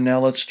 and now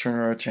let's turn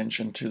our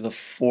attention to the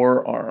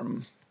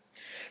forearm.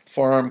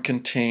 Forearm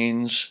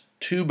contains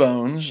two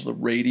bones, the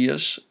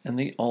radius and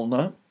the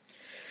ulna.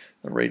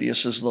 The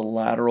radius is the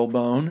lateral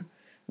bone,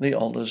 the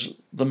ulna is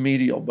the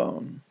medial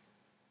bone.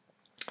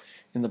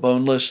 In the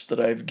bone list that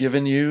I've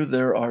given you,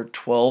 there are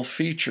 12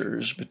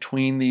 features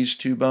between these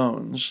two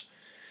bones,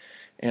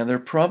 and they're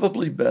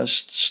probably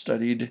best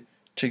studied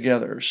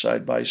together,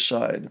 side by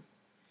side.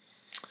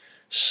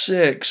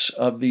 6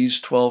 of these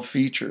 12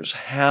 features,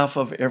 half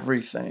of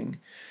everything,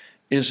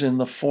 is in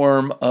the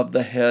form of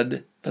the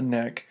head, the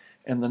neck,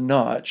 and the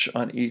notch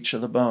on each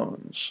of the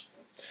bones.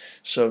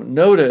 So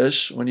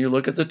notice, when you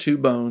look at the two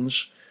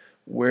bones,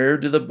 where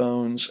do the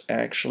bones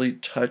actually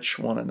touch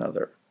one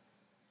another?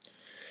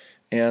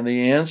 And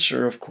the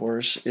answer, of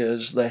course,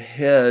 is the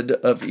head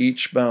of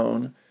each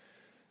bone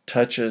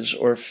touches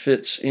or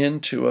fits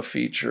into a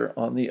feature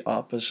on the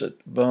opposite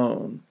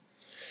bone.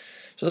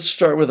 So let's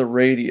start with the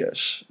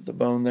radius, the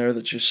bone there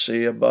that you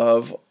see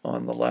above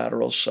on the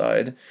lateral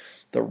side.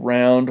 The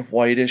round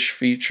whitish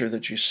feature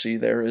that you see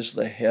there is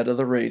the head of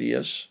the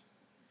radius.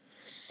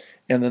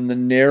 And then the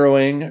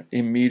narrowing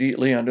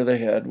immediately under the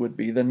head would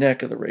be the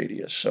neck of the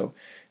radius. So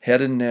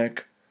head and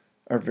neck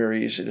are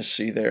very easy to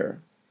see there.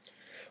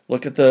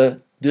 Look at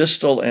the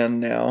distal end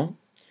now.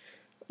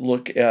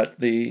 Look at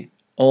the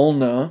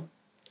ulna.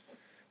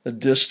 The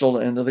distal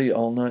end of the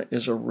ulna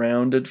is a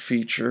rounded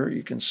feature.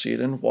 You can see it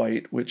in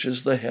white, which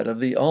is the head of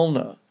the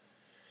ulna.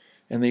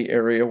 And the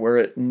area where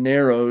it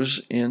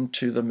narrows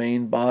into the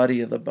main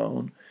body of the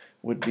bone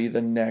would be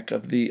the neck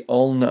of the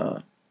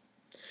ulna.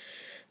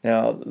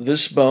 Now,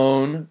 this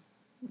bone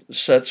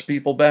sets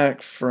people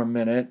back for a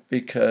minute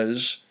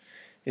because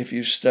if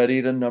you've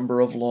studied a number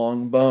of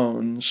long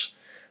bones,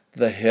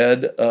 the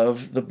head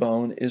of the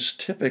bone is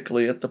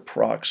typically at the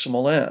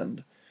proximal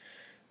end,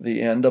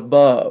 the end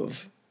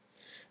above.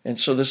 And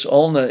so this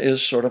ulna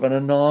is sort of an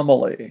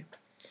anomaly.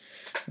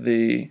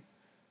 The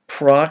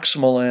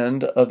proximal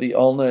end of the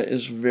ulna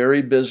is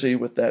very busy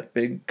with that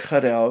big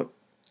cutout.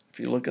 If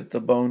you look at the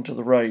bone to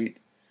the right,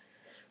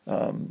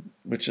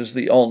 which is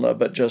the ulna,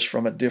 but just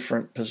from a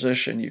different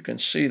position, you can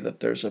see that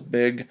there's a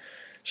big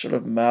sort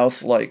of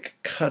mouth-like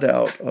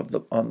cutout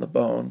on the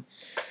bone.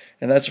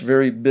 And that's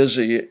very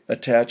busy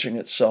attaching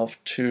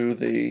itself to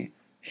the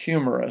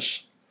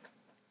humerus.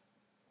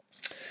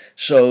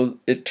 So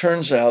it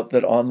turns out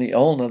that on the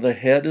ulna, the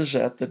head is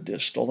at the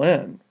distal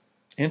end.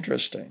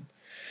 Interesting.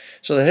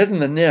 So the head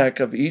and the neck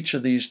of each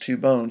of these two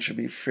bones should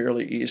be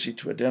fairly easy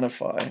to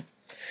identify.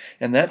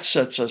 And that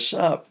sets us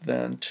up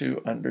then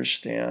to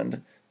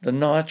understand the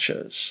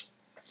notches.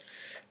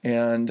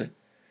 And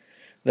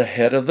the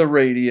head of the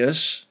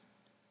radius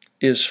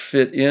is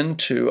fit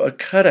into a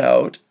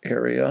cutout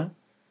area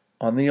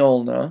on the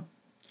ulna,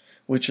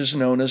 which is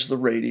known as the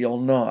radial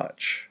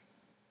notch.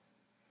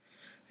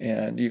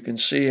 And you can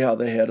see how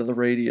the head of the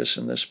radius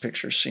in this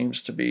picture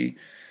seems to be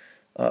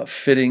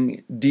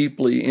fitting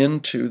deeply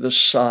into the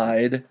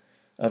side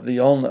of the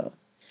ulna.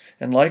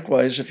 And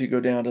likewise, if you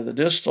go down to the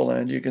distal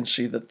end, you can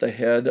see that the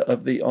head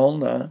of the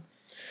ulna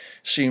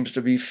seems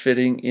to be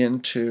fitting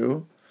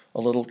into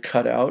a little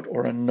cutout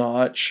or a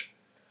notch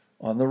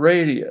on the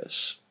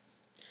radius.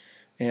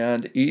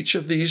 And each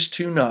of these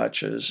two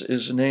notches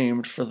is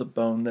named for the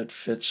bone that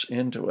fits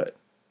into it.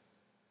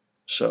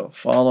 So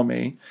follow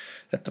me.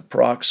 At the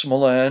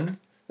proximal end,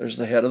 there's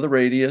the head of the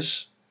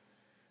radius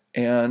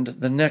and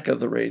the neck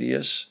of the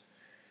radius,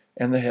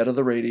 and the head of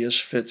the radius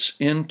fits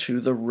into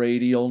the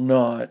radial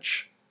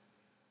notch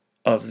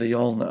of the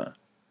ulna.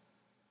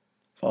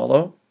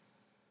 Follow?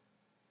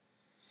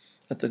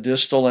 At the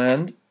distal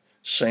end,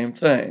 same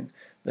thing.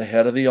 The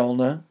head of the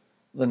ulna,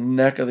 the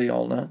neck of the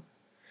ulna,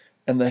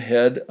 and the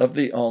head of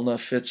the ulna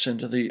fits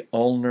into the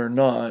ulnar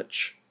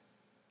notch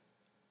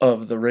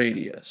of the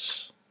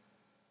radius.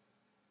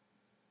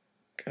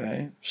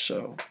 Okay,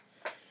 so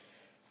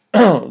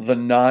the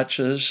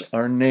notches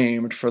are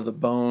named for the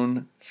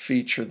bone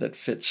feature that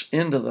fits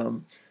into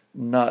them,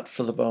 not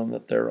for the bone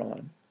that they're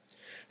on.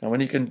 Now, when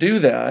you can do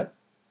that,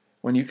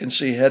 when you can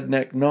see head,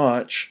 neck,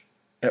 notch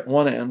at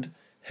one end,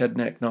 head,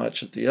 neck,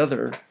 notch at the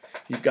other,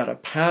 you've got a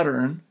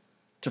pattern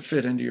to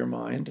fit into your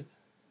mind.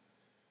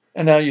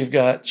 And now you've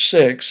got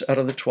 6 out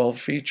of the 12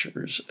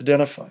 features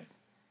identified.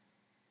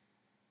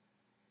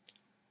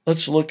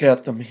 Let's look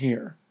at them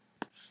here.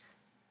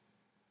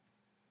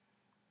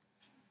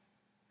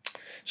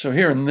 So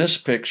here in this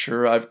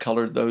picture, I've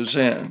colored those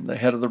in. The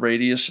head of the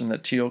radius in the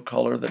teal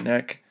color, the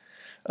neck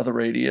of the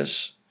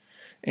radius,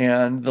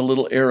 and the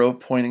little arrow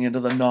pointing into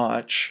the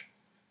notch,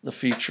 the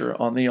feature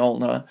on the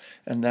ulna,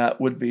 and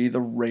that would be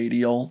the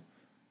radial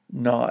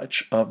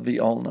notch of the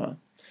ulna.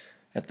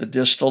 At the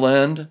distal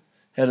end,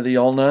 head of the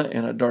ulna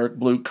in a dark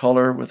blue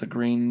color with a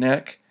green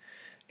neck,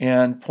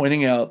 and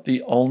pointing out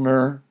the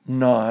ulnar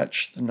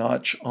notch, the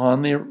notch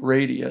on the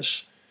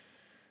radius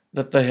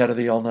that the head of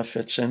the ulna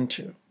fits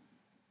into.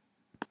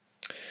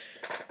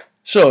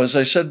 So, as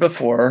I said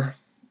before,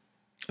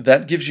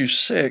 that gives you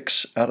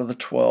 6 out of the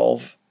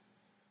 12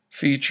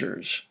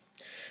 features.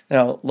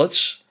 Now,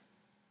 let's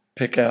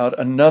pick out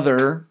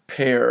another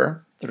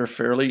pair that are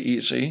fairly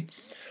easy.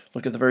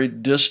 Look at the very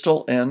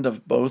distal end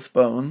of both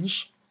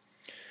bones.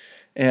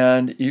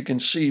 And you can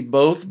see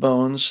both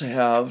bones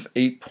have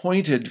a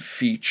pointed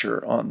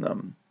feature on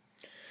them.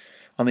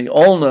 On the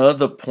ulna,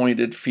 the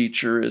pointed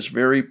feature is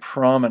very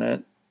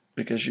prominent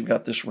because you've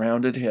got this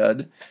rounded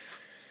head.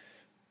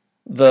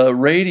 The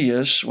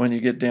radius, when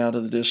you get down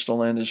to the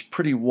distal end, is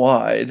pretty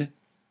wide,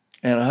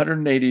 and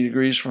 180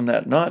 degrees from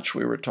that notch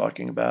we were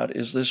talking about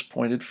is this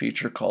pointed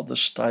feature called the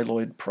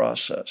styloid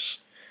process.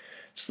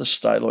 It's the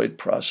styloid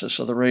process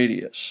of the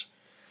radius.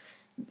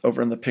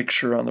 Over in the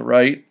picture on the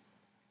right,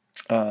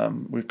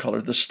 we've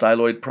colored the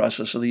styloid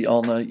process of the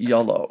ulna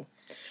yellow.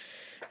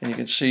 And you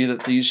can see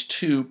that these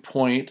two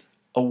point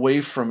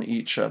away from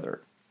each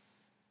other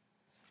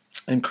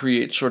and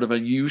create sort of a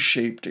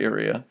U-shaped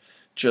area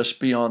just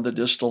beyond the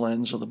distal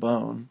ends of the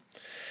bone.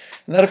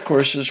 And that, of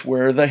course, is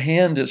where the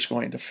hand is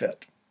going to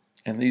fit.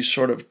 And these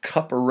sort of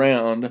cup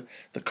around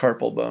the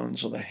carpal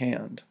bones of the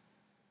hand.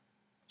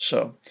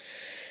 So,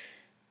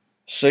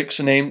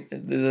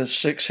 The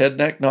 6 head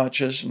neck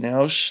notches,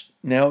 now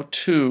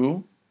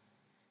 2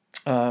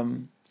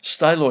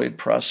 styloid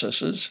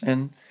processes,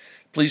 and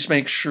please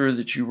make sure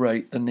that you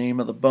write the name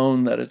of the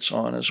bone that it's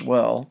on as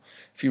well.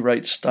 If you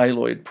write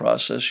styloid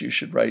process, you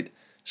should write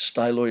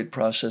styloid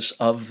process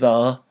of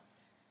the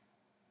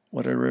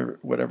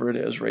whatever it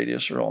is,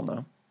 radius or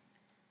ulna.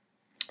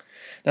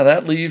 Now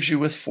that leaves you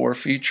with 4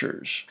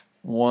 features.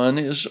 One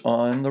is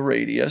on the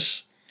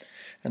radius,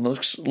 and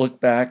look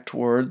back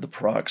toward the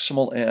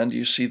proximal end.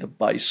 You see the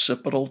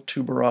bicipital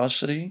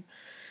tuberosity.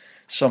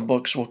 Some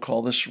books will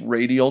call this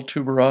radial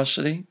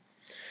tuberosity.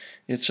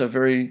 It's a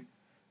very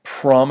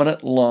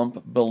prominent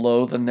lump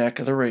below the neck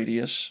of the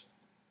radius.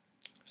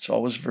 It's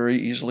always very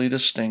easily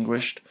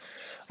distinguished.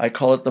 I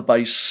call it the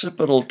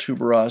bicipital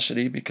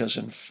tuberosity because,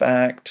 in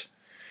fact,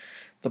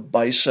 the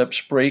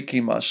biceps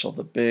brachii muscle,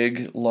 the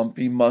big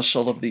lumpy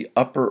muscle of the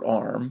upper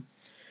arm,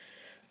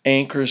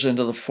 anchors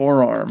into the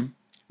forearm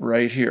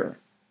right here.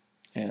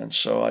 And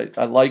so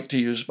I like to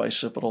use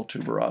bicipital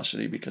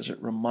tuberosity because it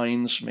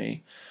reminds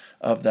me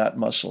of that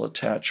muscle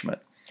attachment.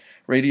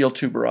 Radial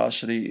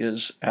tuberosity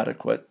is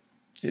adequate.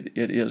 It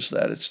is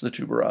that. It's the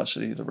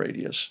tuberosity, the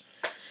radius.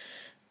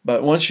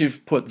 But once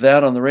you've put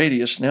that on the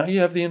radius, now you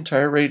have the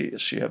entire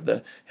radius. You have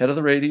the head of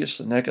the radius,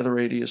 the neck of the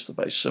radius, the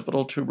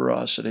bicipital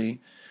tuberosity,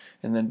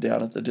 and then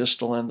down at the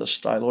distal end, the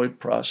styloid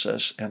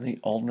process and the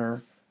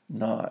ulnar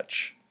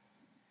notch.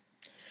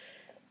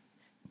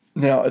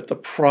 Now, at the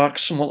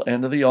proximal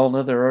end of the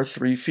ulna, there are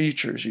 3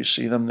 features. You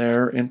see them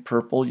there in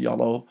purple,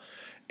 yellow,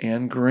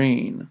 and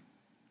green.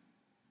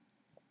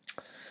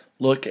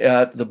 Look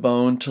at the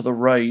bone to the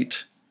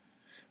right,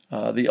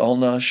 the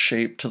ulna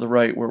shape to the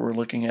right, where we're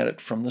looking at it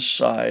from the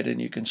side,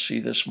 and you can see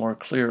this more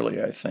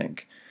clearly, I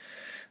think.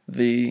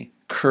 The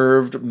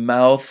curved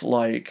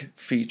mouth-like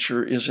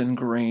feature is in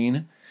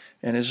green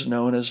and is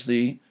known as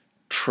the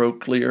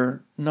trochlear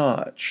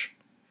notch.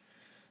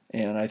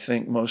 And I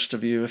think most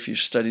of you, if you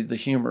studied the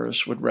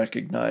humerus, would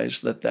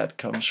recognize that that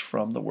comes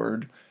from the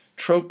word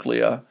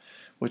trochlea,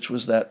 which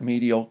was that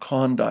medial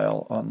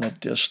condyle on the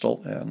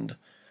distal end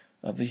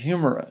of the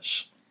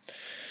humerus.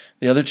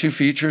 The other 2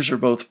 features are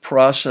both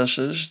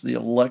processes. The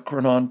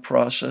olecranon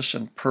process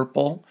in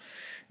purple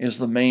is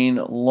the main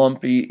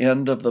lumpy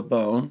end of the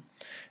bone,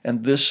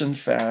 and this, in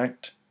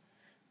fact,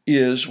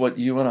 is what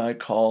you and I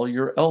call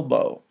your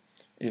elbow.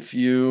 If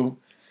you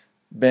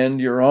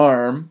bend your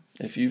arm,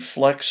 if you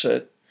flex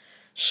it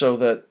so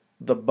that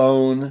the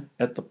bone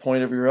at the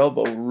point of your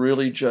elbow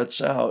really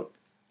juts out,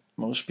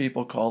 most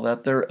people call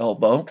that their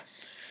elbow.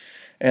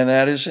 And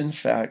that is, in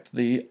fact,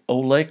 the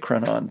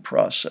olecranon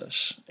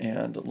process.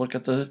 And look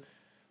at the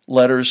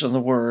letters in the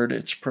word.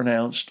 It's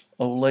pronounced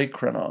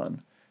olecranon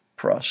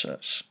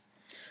process.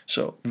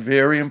 So,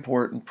 very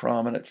important,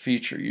 prominent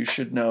feature. You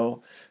should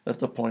know that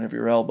the point of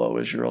your elbow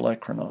is your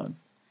olecranon.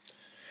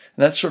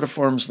 And that sort of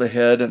forms the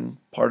head and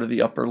part of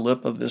the upper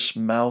lip of this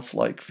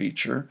mouth-like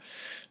feature.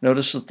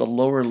 Notice that the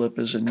lower lip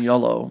is in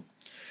yellow,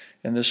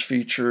 and this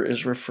feature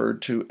is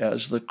referred to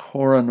as the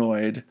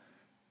coronoid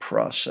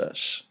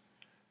process.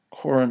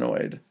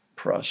 Coronoid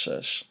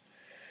process.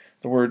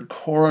 The word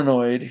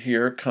coronoid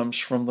here comes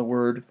from the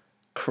word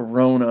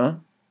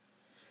corona.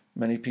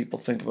 Many people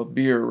think of a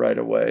beer right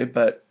away,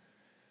 but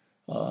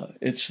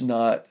it's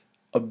not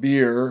a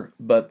beer,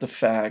 but the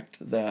fact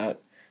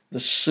that the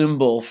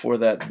symbol for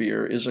that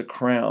beer is a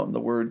crown. The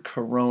word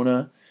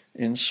corona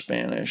in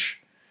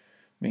Spanish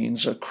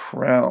means a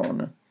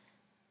crown.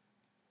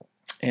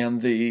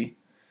 And the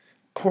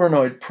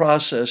coronoid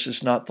process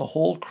is not the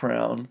whole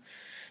crown,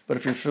 but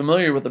if you're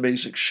familiar with the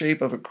basic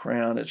shape of a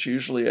crown, it's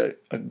usually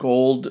a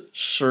gold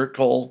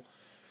circle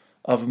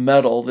of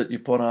metal that you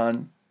put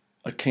on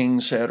a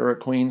king's head or a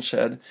queen's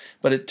head,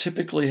 but it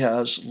typically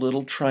has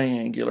little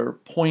triangular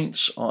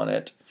points on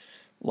it,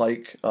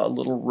 like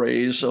little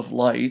rays of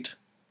light.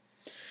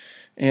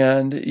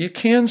 And you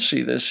can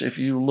see this if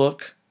you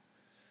look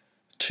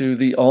to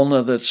the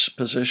ulna that's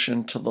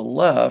positioned to the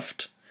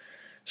left.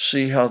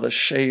 See how the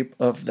shape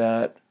of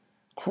that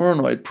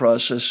coronoid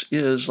process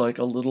is like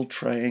a little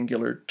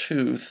triangular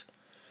tooth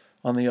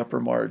on the upper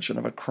margin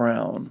of a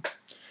crown.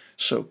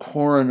 So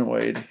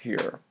coronoid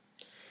here.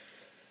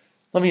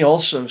 Let me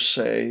also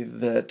say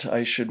that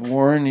I should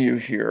warn you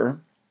here,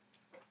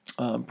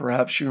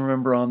 perhaps you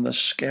remember on the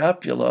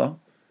scapula,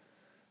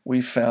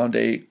 we found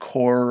a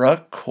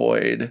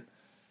coracoid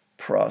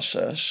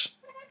process.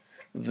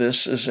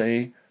 This is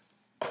a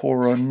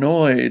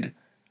coronoid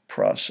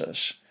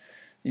process.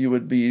 You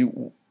would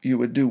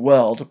do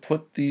well to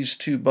put these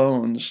 2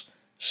 bones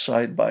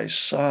side by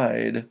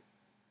side.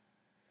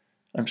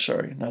 I'm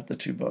sorry, not the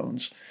 2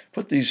 bones.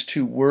 Put these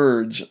 2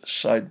 words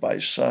side by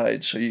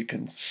side so you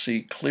can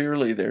see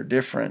clearly their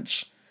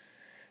difference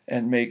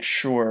and make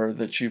sure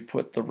that you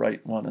put the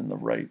right one in the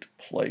right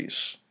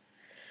place.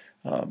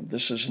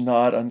 This is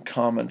not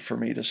uncommon for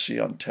me to see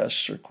on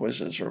tests or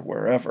quizzes or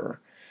wherever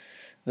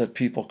that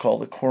people call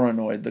the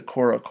coronoid the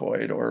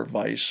coracoid or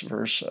vice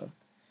versa.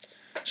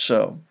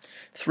 So,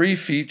 3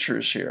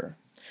 features here.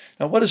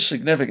 Now, what is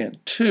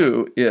significant,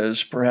 too,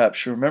 is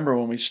perhaps you remember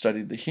when we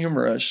studied the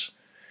humerus,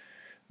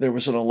 There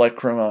was an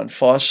olecranon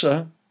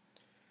fossa,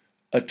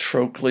 a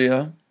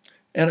trochlea,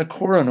 and a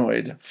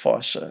coronoid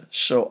fossa.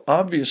 So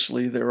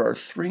obviously there are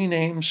three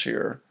names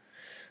here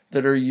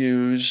that are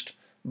used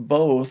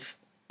both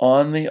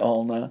on the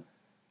ulna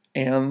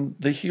and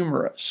the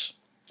humerus.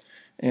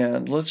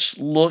 And let's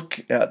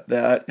look at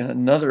that in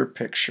another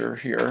picture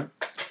here.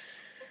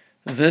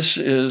 This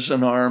is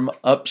an arm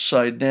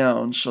upside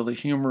down, so the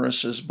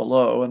humerus is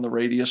below and the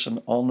radius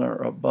and ulna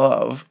are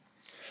above.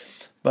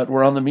 But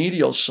we're on the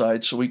medial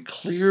side, so we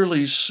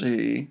clearly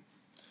see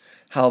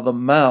how the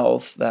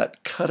mouth,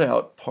 that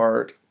cutout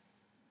part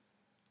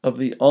of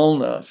the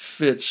ulna,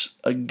 fits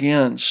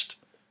against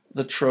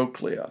the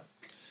trochlea.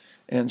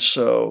 And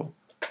so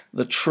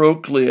the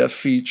trochlea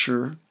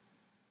feature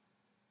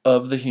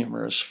of the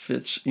humerus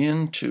fits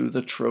into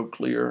the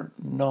trochlear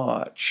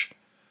notch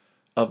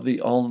of the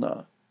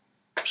ulna.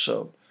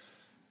 So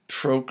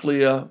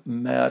trochlea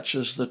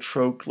matches the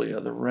trochlea.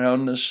 The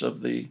roundness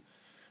of the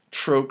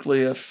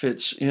trochlea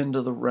fits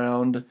into the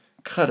round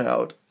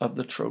cutout of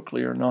the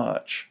trochlear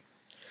notch.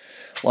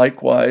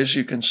 Likewise,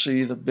 you can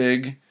see the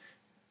big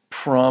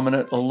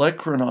prominent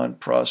olecranon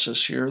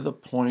process here, the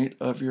point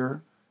of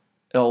your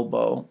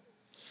elbow.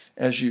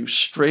 As you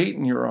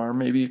straighten your arm,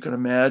 maybe you can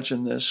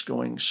imagine this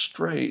going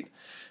straight.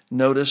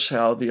 Notice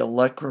how the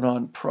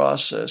olecranon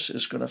process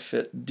is going to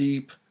fit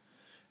deep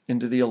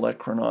into the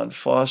olecranon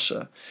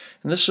fossa.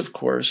 And this, of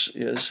course,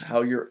 is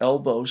how your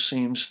elbow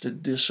seems to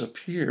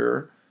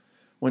disappear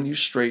when you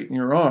straighten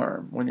your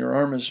arm. When your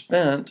arm is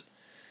bent,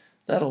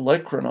 that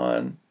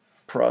olecranon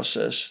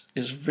process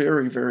is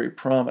very, very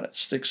prominent,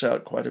 sticks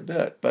out quite a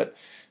bit. But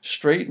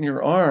straighten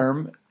your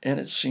arm and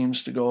it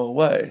seems to go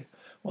away.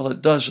 Well,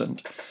 it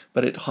doesn't,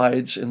 but it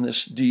hides in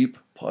this deep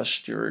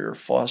posterior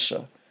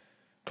fossa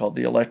called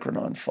the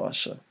olecranon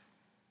fossa.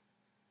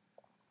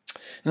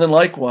 And then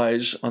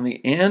likewise, on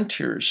the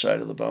anterior side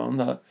of the bone,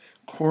 the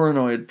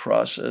coronoid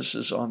process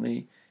is on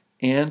the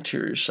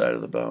anterior side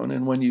of the bone.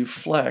 And when you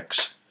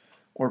flex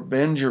or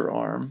bend your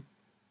arm,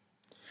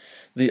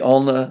 the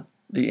ulna,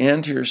 the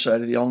anterior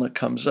side of the ulna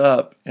comes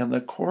up, and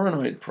the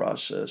coronoid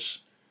process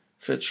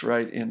fits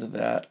right into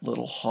that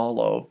little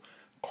hollow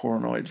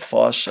coronoid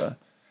fossa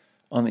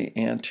on the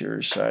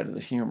anterior side of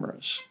the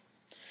humerus.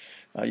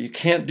 You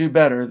can't do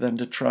better than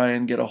to try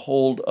and get a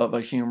hold of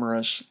a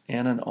humerus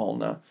and an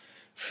ulna,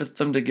 fit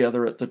them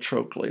together at the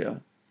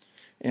trochlea,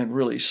 and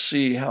really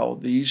see how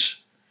these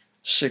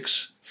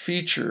 6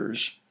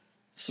 features,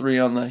 3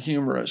 on the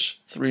humerus,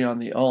 3 on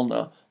the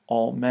ulna,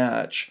 all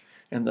match,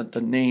 and that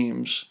the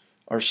names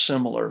are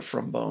similar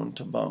from bone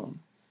to bone.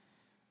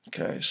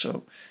 Okay,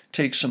 so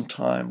take some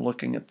time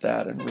looking at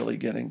that and really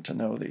getting to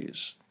know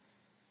these.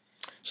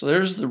 So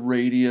there's the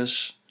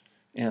radius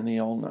and the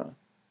ulna.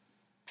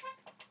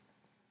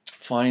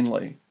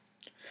 Finally,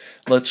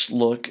 let's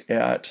look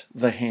at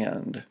the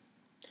hand.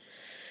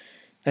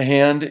 The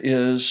hand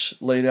is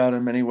laid out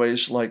in many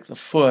ways like the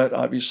foot,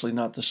 obviously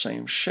not the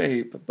same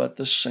shape, but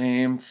the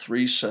same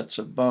 3 sets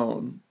of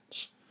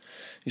bones.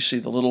 You see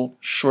the little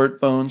short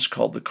bones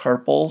called the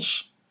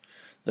carpals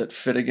that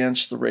fit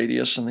against the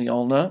radius and the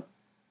ulna.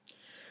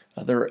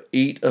 There are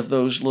 8 of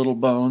those little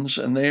bones,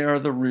 and they are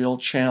the real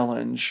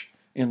challenge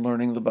in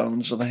learning the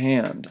bones of the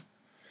hand.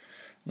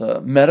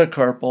 The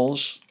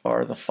metacarpals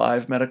are the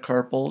 5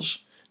 metacarpals,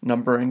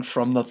 numbering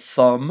from the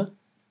thumb,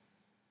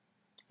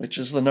 which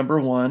is the number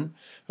 1,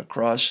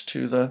 across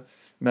to the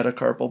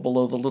metacarpal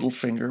below the little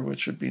finger,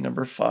 which would be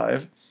number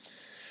 5.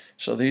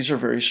 So these are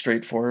very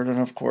straightforward, and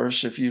of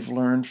course, if you've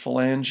learned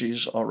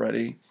phalanges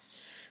already,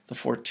 the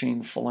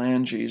 14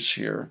 phalanges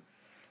here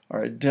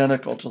are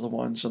identical to the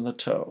ones in the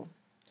toe.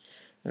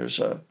 There's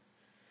a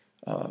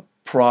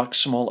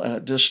proximal and a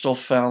distal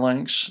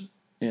phalanx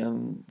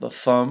in the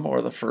thumb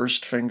or the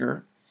first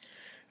finger,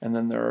 and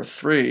then there are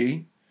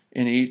 3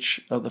 in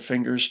each of the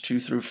fingers 2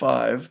 through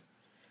 5,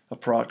 a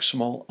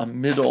proximal, a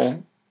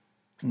middle,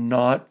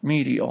 not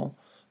medial,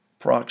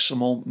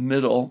 proximal,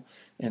 middle,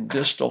 and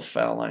distal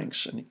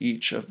phalanx in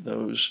each of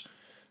those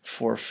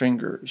 4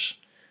 fingers,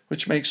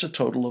 which makes a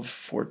total of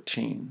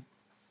 14.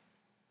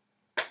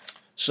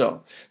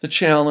 So the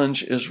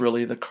challenge is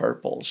really the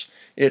carpals.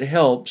 It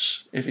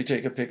helps if you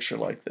take a picture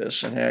like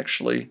this and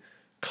actually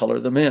color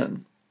them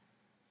in,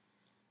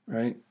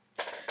 right?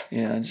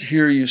 And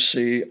here you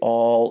see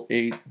all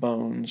 8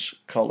 bones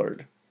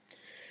colored.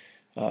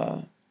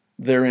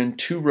 They're in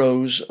 2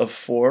 rows of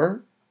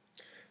 4.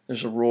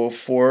 There's a row of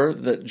 4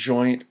 that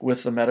joint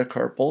with the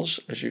metacarpals,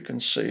 as you can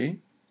see.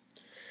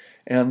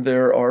 And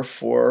there are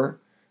 4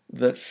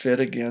 that fit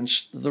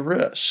against the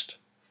wrist.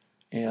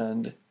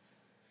 And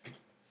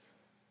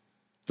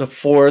the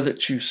 4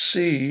 that you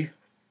see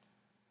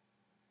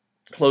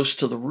close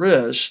to the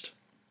wrist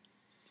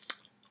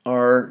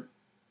are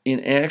in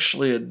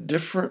actually a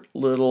different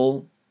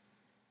little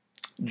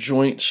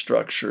joint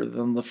structure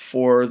than the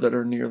 4 that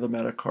are near the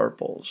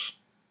metacarpals.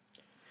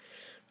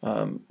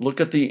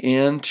 Look at the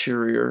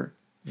anterior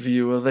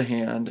view of the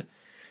hand,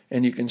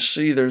 and you can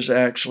see there's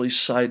actually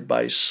side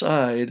by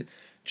side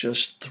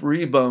just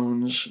 3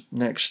 bones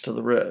next to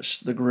the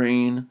wrist: the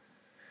green,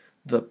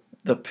 the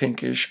the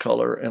pinkish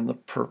color and the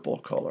purple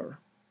color,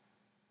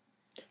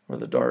 or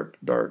the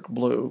dark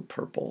blue,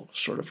 purple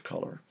sort of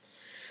color.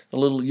 The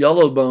little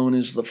yellow bone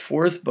is the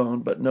fourth bone,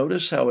 but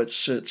notice how it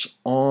sits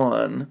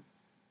on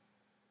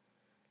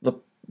the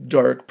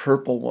dark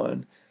purple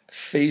one,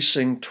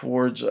 facing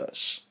towards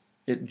us.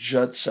 It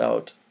juts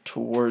out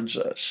towards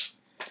us.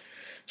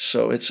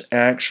 So it's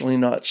actually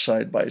not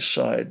side by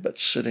side, but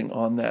sitting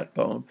on that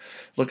bone.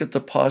 Look at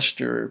the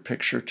posterior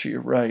picture to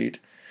your right.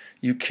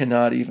 You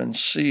cannot even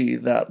see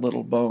that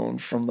little bone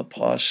from the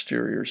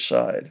posterior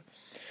side.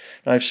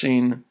 And I've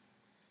seen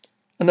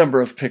a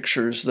number of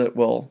pictures that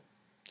will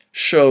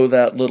show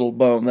that little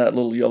bone, that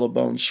little yellow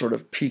bone, sort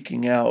of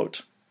peeking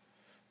out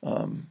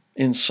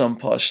in some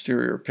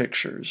posterior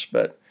pictures.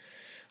 But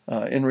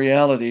in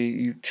reality,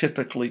 you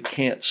typically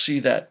can't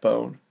see that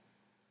bone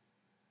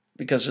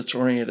because it's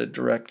oriented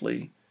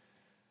directly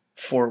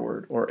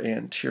forward or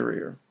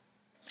anterior.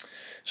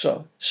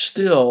 So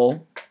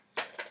still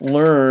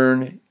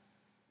learn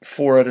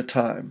 4 at a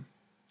time.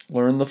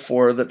 Learn the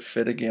 4 that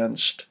fit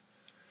against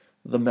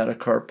the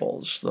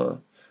metacarpals. The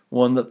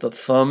one that the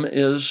thumb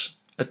is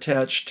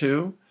attached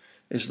to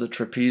is the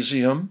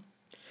trapezium.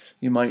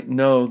 You might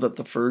know that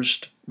the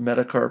first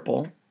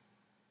metacarpal,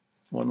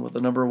 one with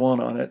the number 1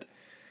 on it,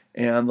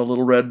 and the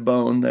little red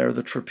bone there,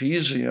 the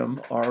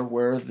trapezium, are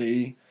where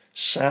the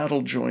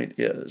saddle joint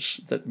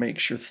is that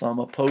makes your thumb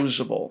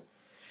opposable,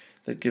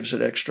 that gives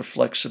it extra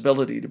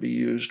flexibility to be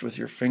used with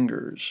your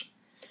fingers.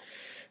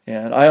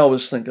 And I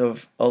always think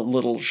of a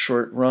little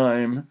short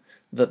rhyme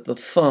that the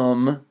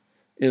thumb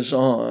is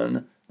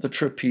on the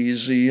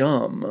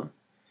trapezium.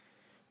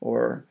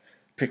 Or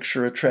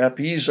picture a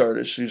trapeze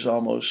artist who's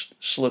almost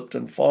slipped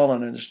and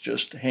fallen and is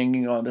just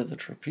hanging onto the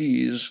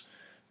trapeze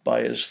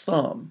by his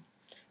thumb.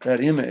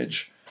 That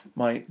image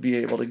might be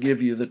able to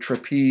give you the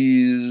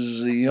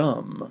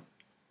trapezium.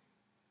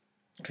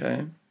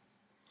 Okay?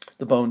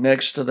 The bone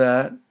next to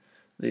that,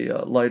 the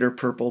lighter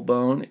purple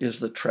bone, is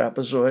the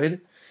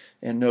trapezoid.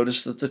 And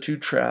notice that the 2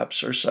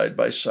 traps are side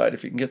by side.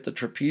 If you can get the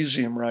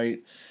trapezium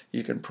right,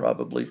 you can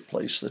probably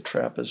place the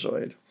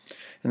trapezoid.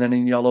 And then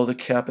in yellow, the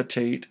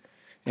capitate,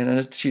 and in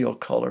a teal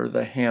color,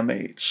 the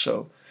hamate.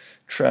 So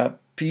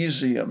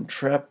trapezium,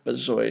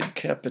 trapezoid,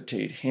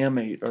 capitate,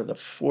 hamate are the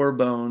 4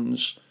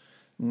 bones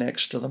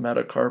next to the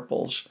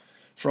metacarpals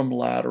from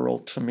lateral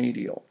to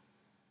medial.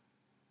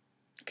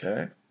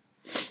 Okay?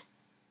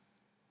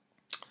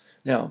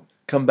 Now,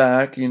 come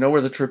back. You know where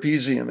the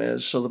trapezium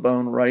is, so the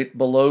bone right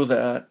below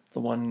that,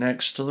 the one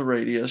next to the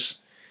radius,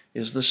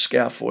 is the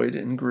scaphoid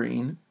in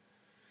green.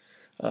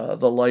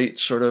 The light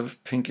sort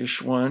of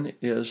pinkish one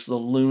is the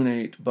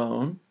lunate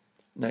bone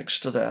next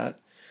to that.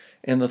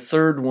 And the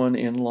third one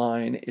in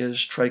line is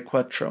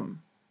triquetrum.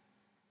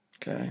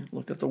 Okay,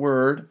 look at the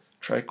word,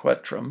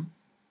 triquetrum.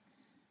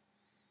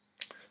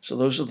 So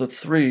those are the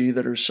 3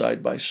 that are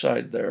side by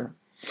side there.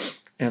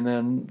 And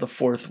then the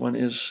 4th one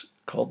is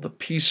called the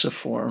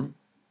pisiform.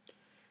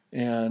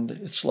 And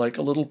it's like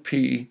a little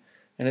pea,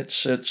 and it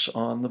sits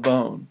on the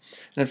bone.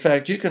 And in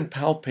fact, you can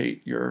palpate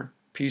your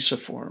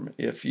pisiform.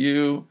 If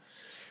you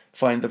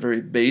find the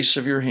very base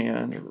of your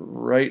hand,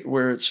 right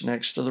where it's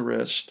next to the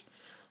wrist,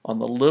 on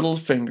the little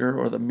finger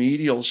or the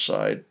medial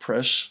side,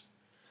 press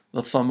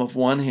the thumb of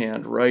one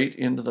hand right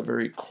into the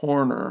very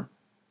corner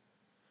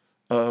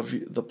of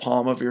the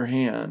palm of your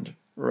hand,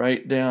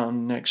 right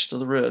down next to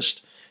the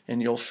wrist,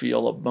 and you'll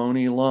feel a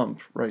bony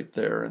lump right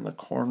there in the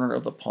corner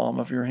of the palm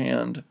of your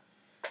hand.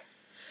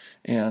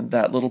 And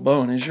that little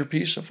bone is your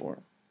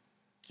pisiform.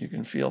 You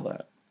can feel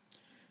that.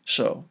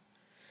 So,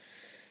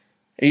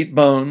 8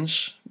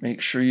 bones.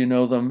 Make sure you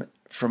know them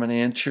from an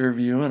anterior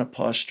view and a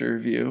posterior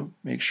view.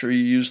 Make sure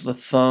you use the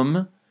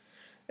thumb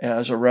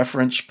as a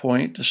reference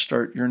point to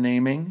start your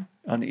naming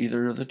on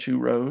either of the 2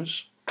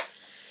 rows.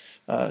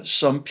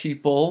 Some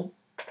people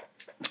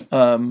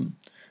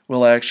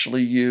will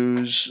actually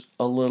use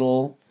a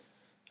little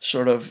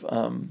sort of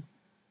an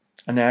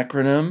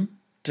acronym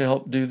to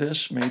help do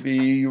this. Maybe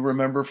you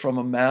remember from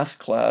a math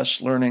class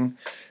learning,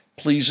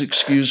 "Please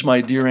excuse my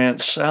dear Aunt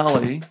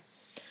Sally."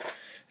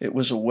 It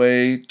was a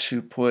way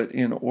to put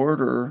in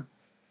order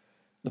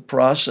the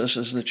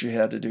processes that you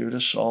had to do to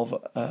solve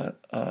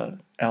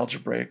an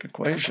algebraic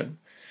equation.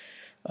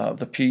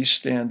 The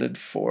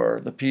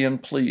P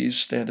and please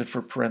standard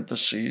for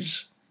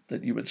parentheses,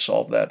 that you would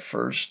solve that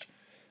first.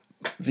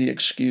 The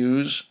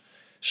excuse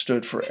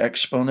stood for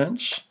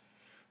exponents.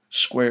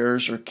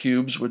 Squares or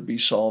cubes would be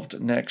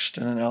solved next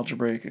in an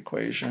algebraic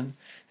equation.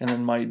 And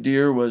then my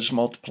dear was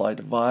multiply,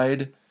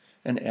 divide,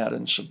 and add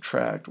and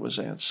subtract was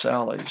Aunt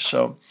Sally.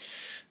 So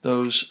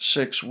those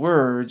 6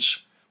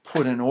 words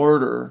put in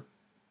order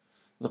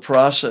the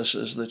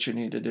processes that you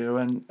need to do,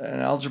 and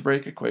an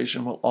algebraic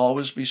equation will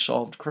always be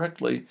solved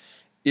correctly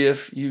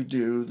if you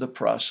do the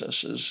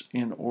processes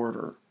in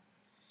order.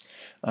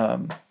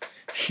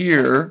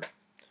 Here,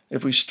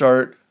 if we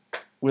start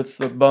with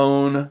the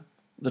bone,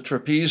 the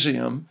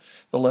trapezium,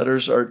 the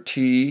letters are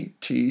T,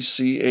 T,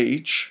 C,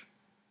 H,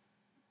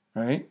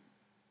 right,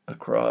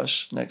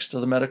 across next to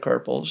the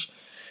metacarpals.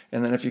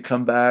 And then if you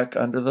come back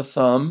under the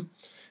thumb,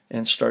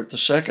 and start the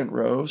second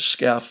row,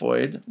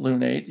 scaphoid,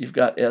 lunate, you've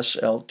got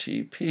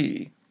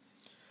SLTP.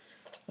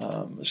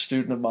 A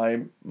student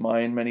of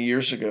mine many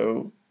years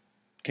ago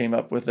came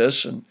up with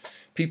this, and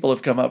people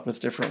have come up with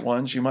different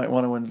ones. You might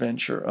want to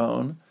invent your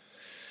own.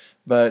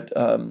 But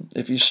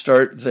if you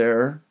start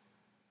there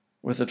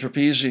with a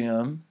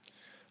trapezium,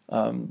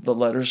 the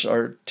letters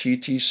are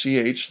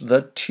TTCH.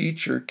 The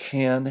teacher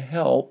can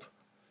help.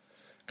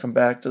 Come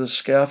back to the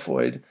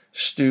scaphoid.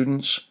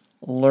 Students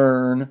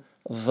learn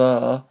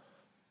the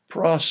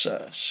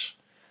process.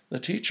 The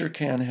teacher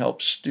can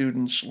help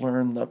students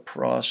learn the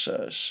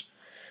process.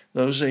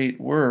 Those 8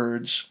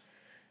 words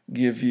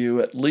give you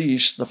at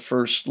least the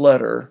first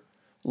letter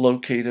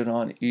located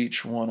on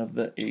each one of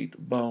the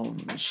 8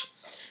 bones.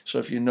 So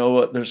if you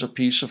know there's a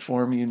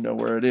pisiform, you know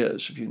where it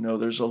is. If you know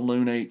there's a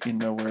lunate, you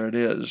know where it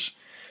is.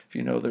 If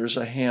you know there's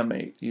a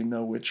hamate, you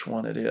know which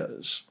one it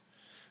is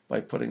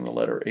by putting the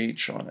letter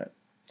H on it.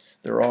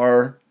 There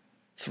are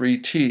 3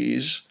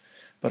 T's,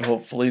 but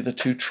hopefully the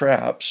 2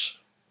 traps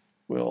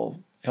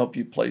will help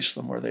you place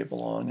them where they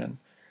belong, and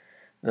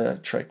the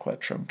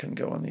triquetrum can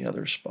go in the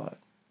other spot.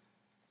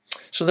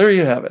 So there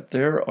you have it.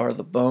 There are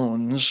the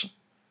bones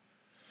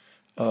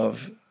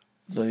of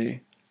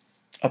the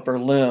upper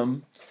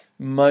limb.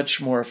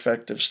 Much more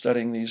effective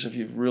studying these if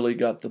you've really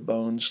got the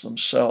bones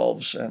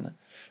themselves, and a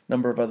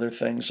number of other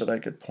things that I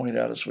could point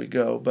out as we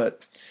go,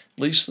 but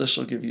at least this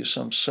will give you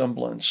some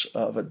semblance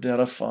of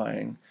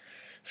identifying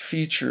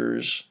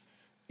features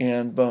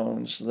and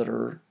bones that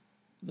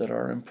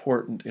are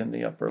important in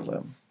the upper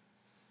limb.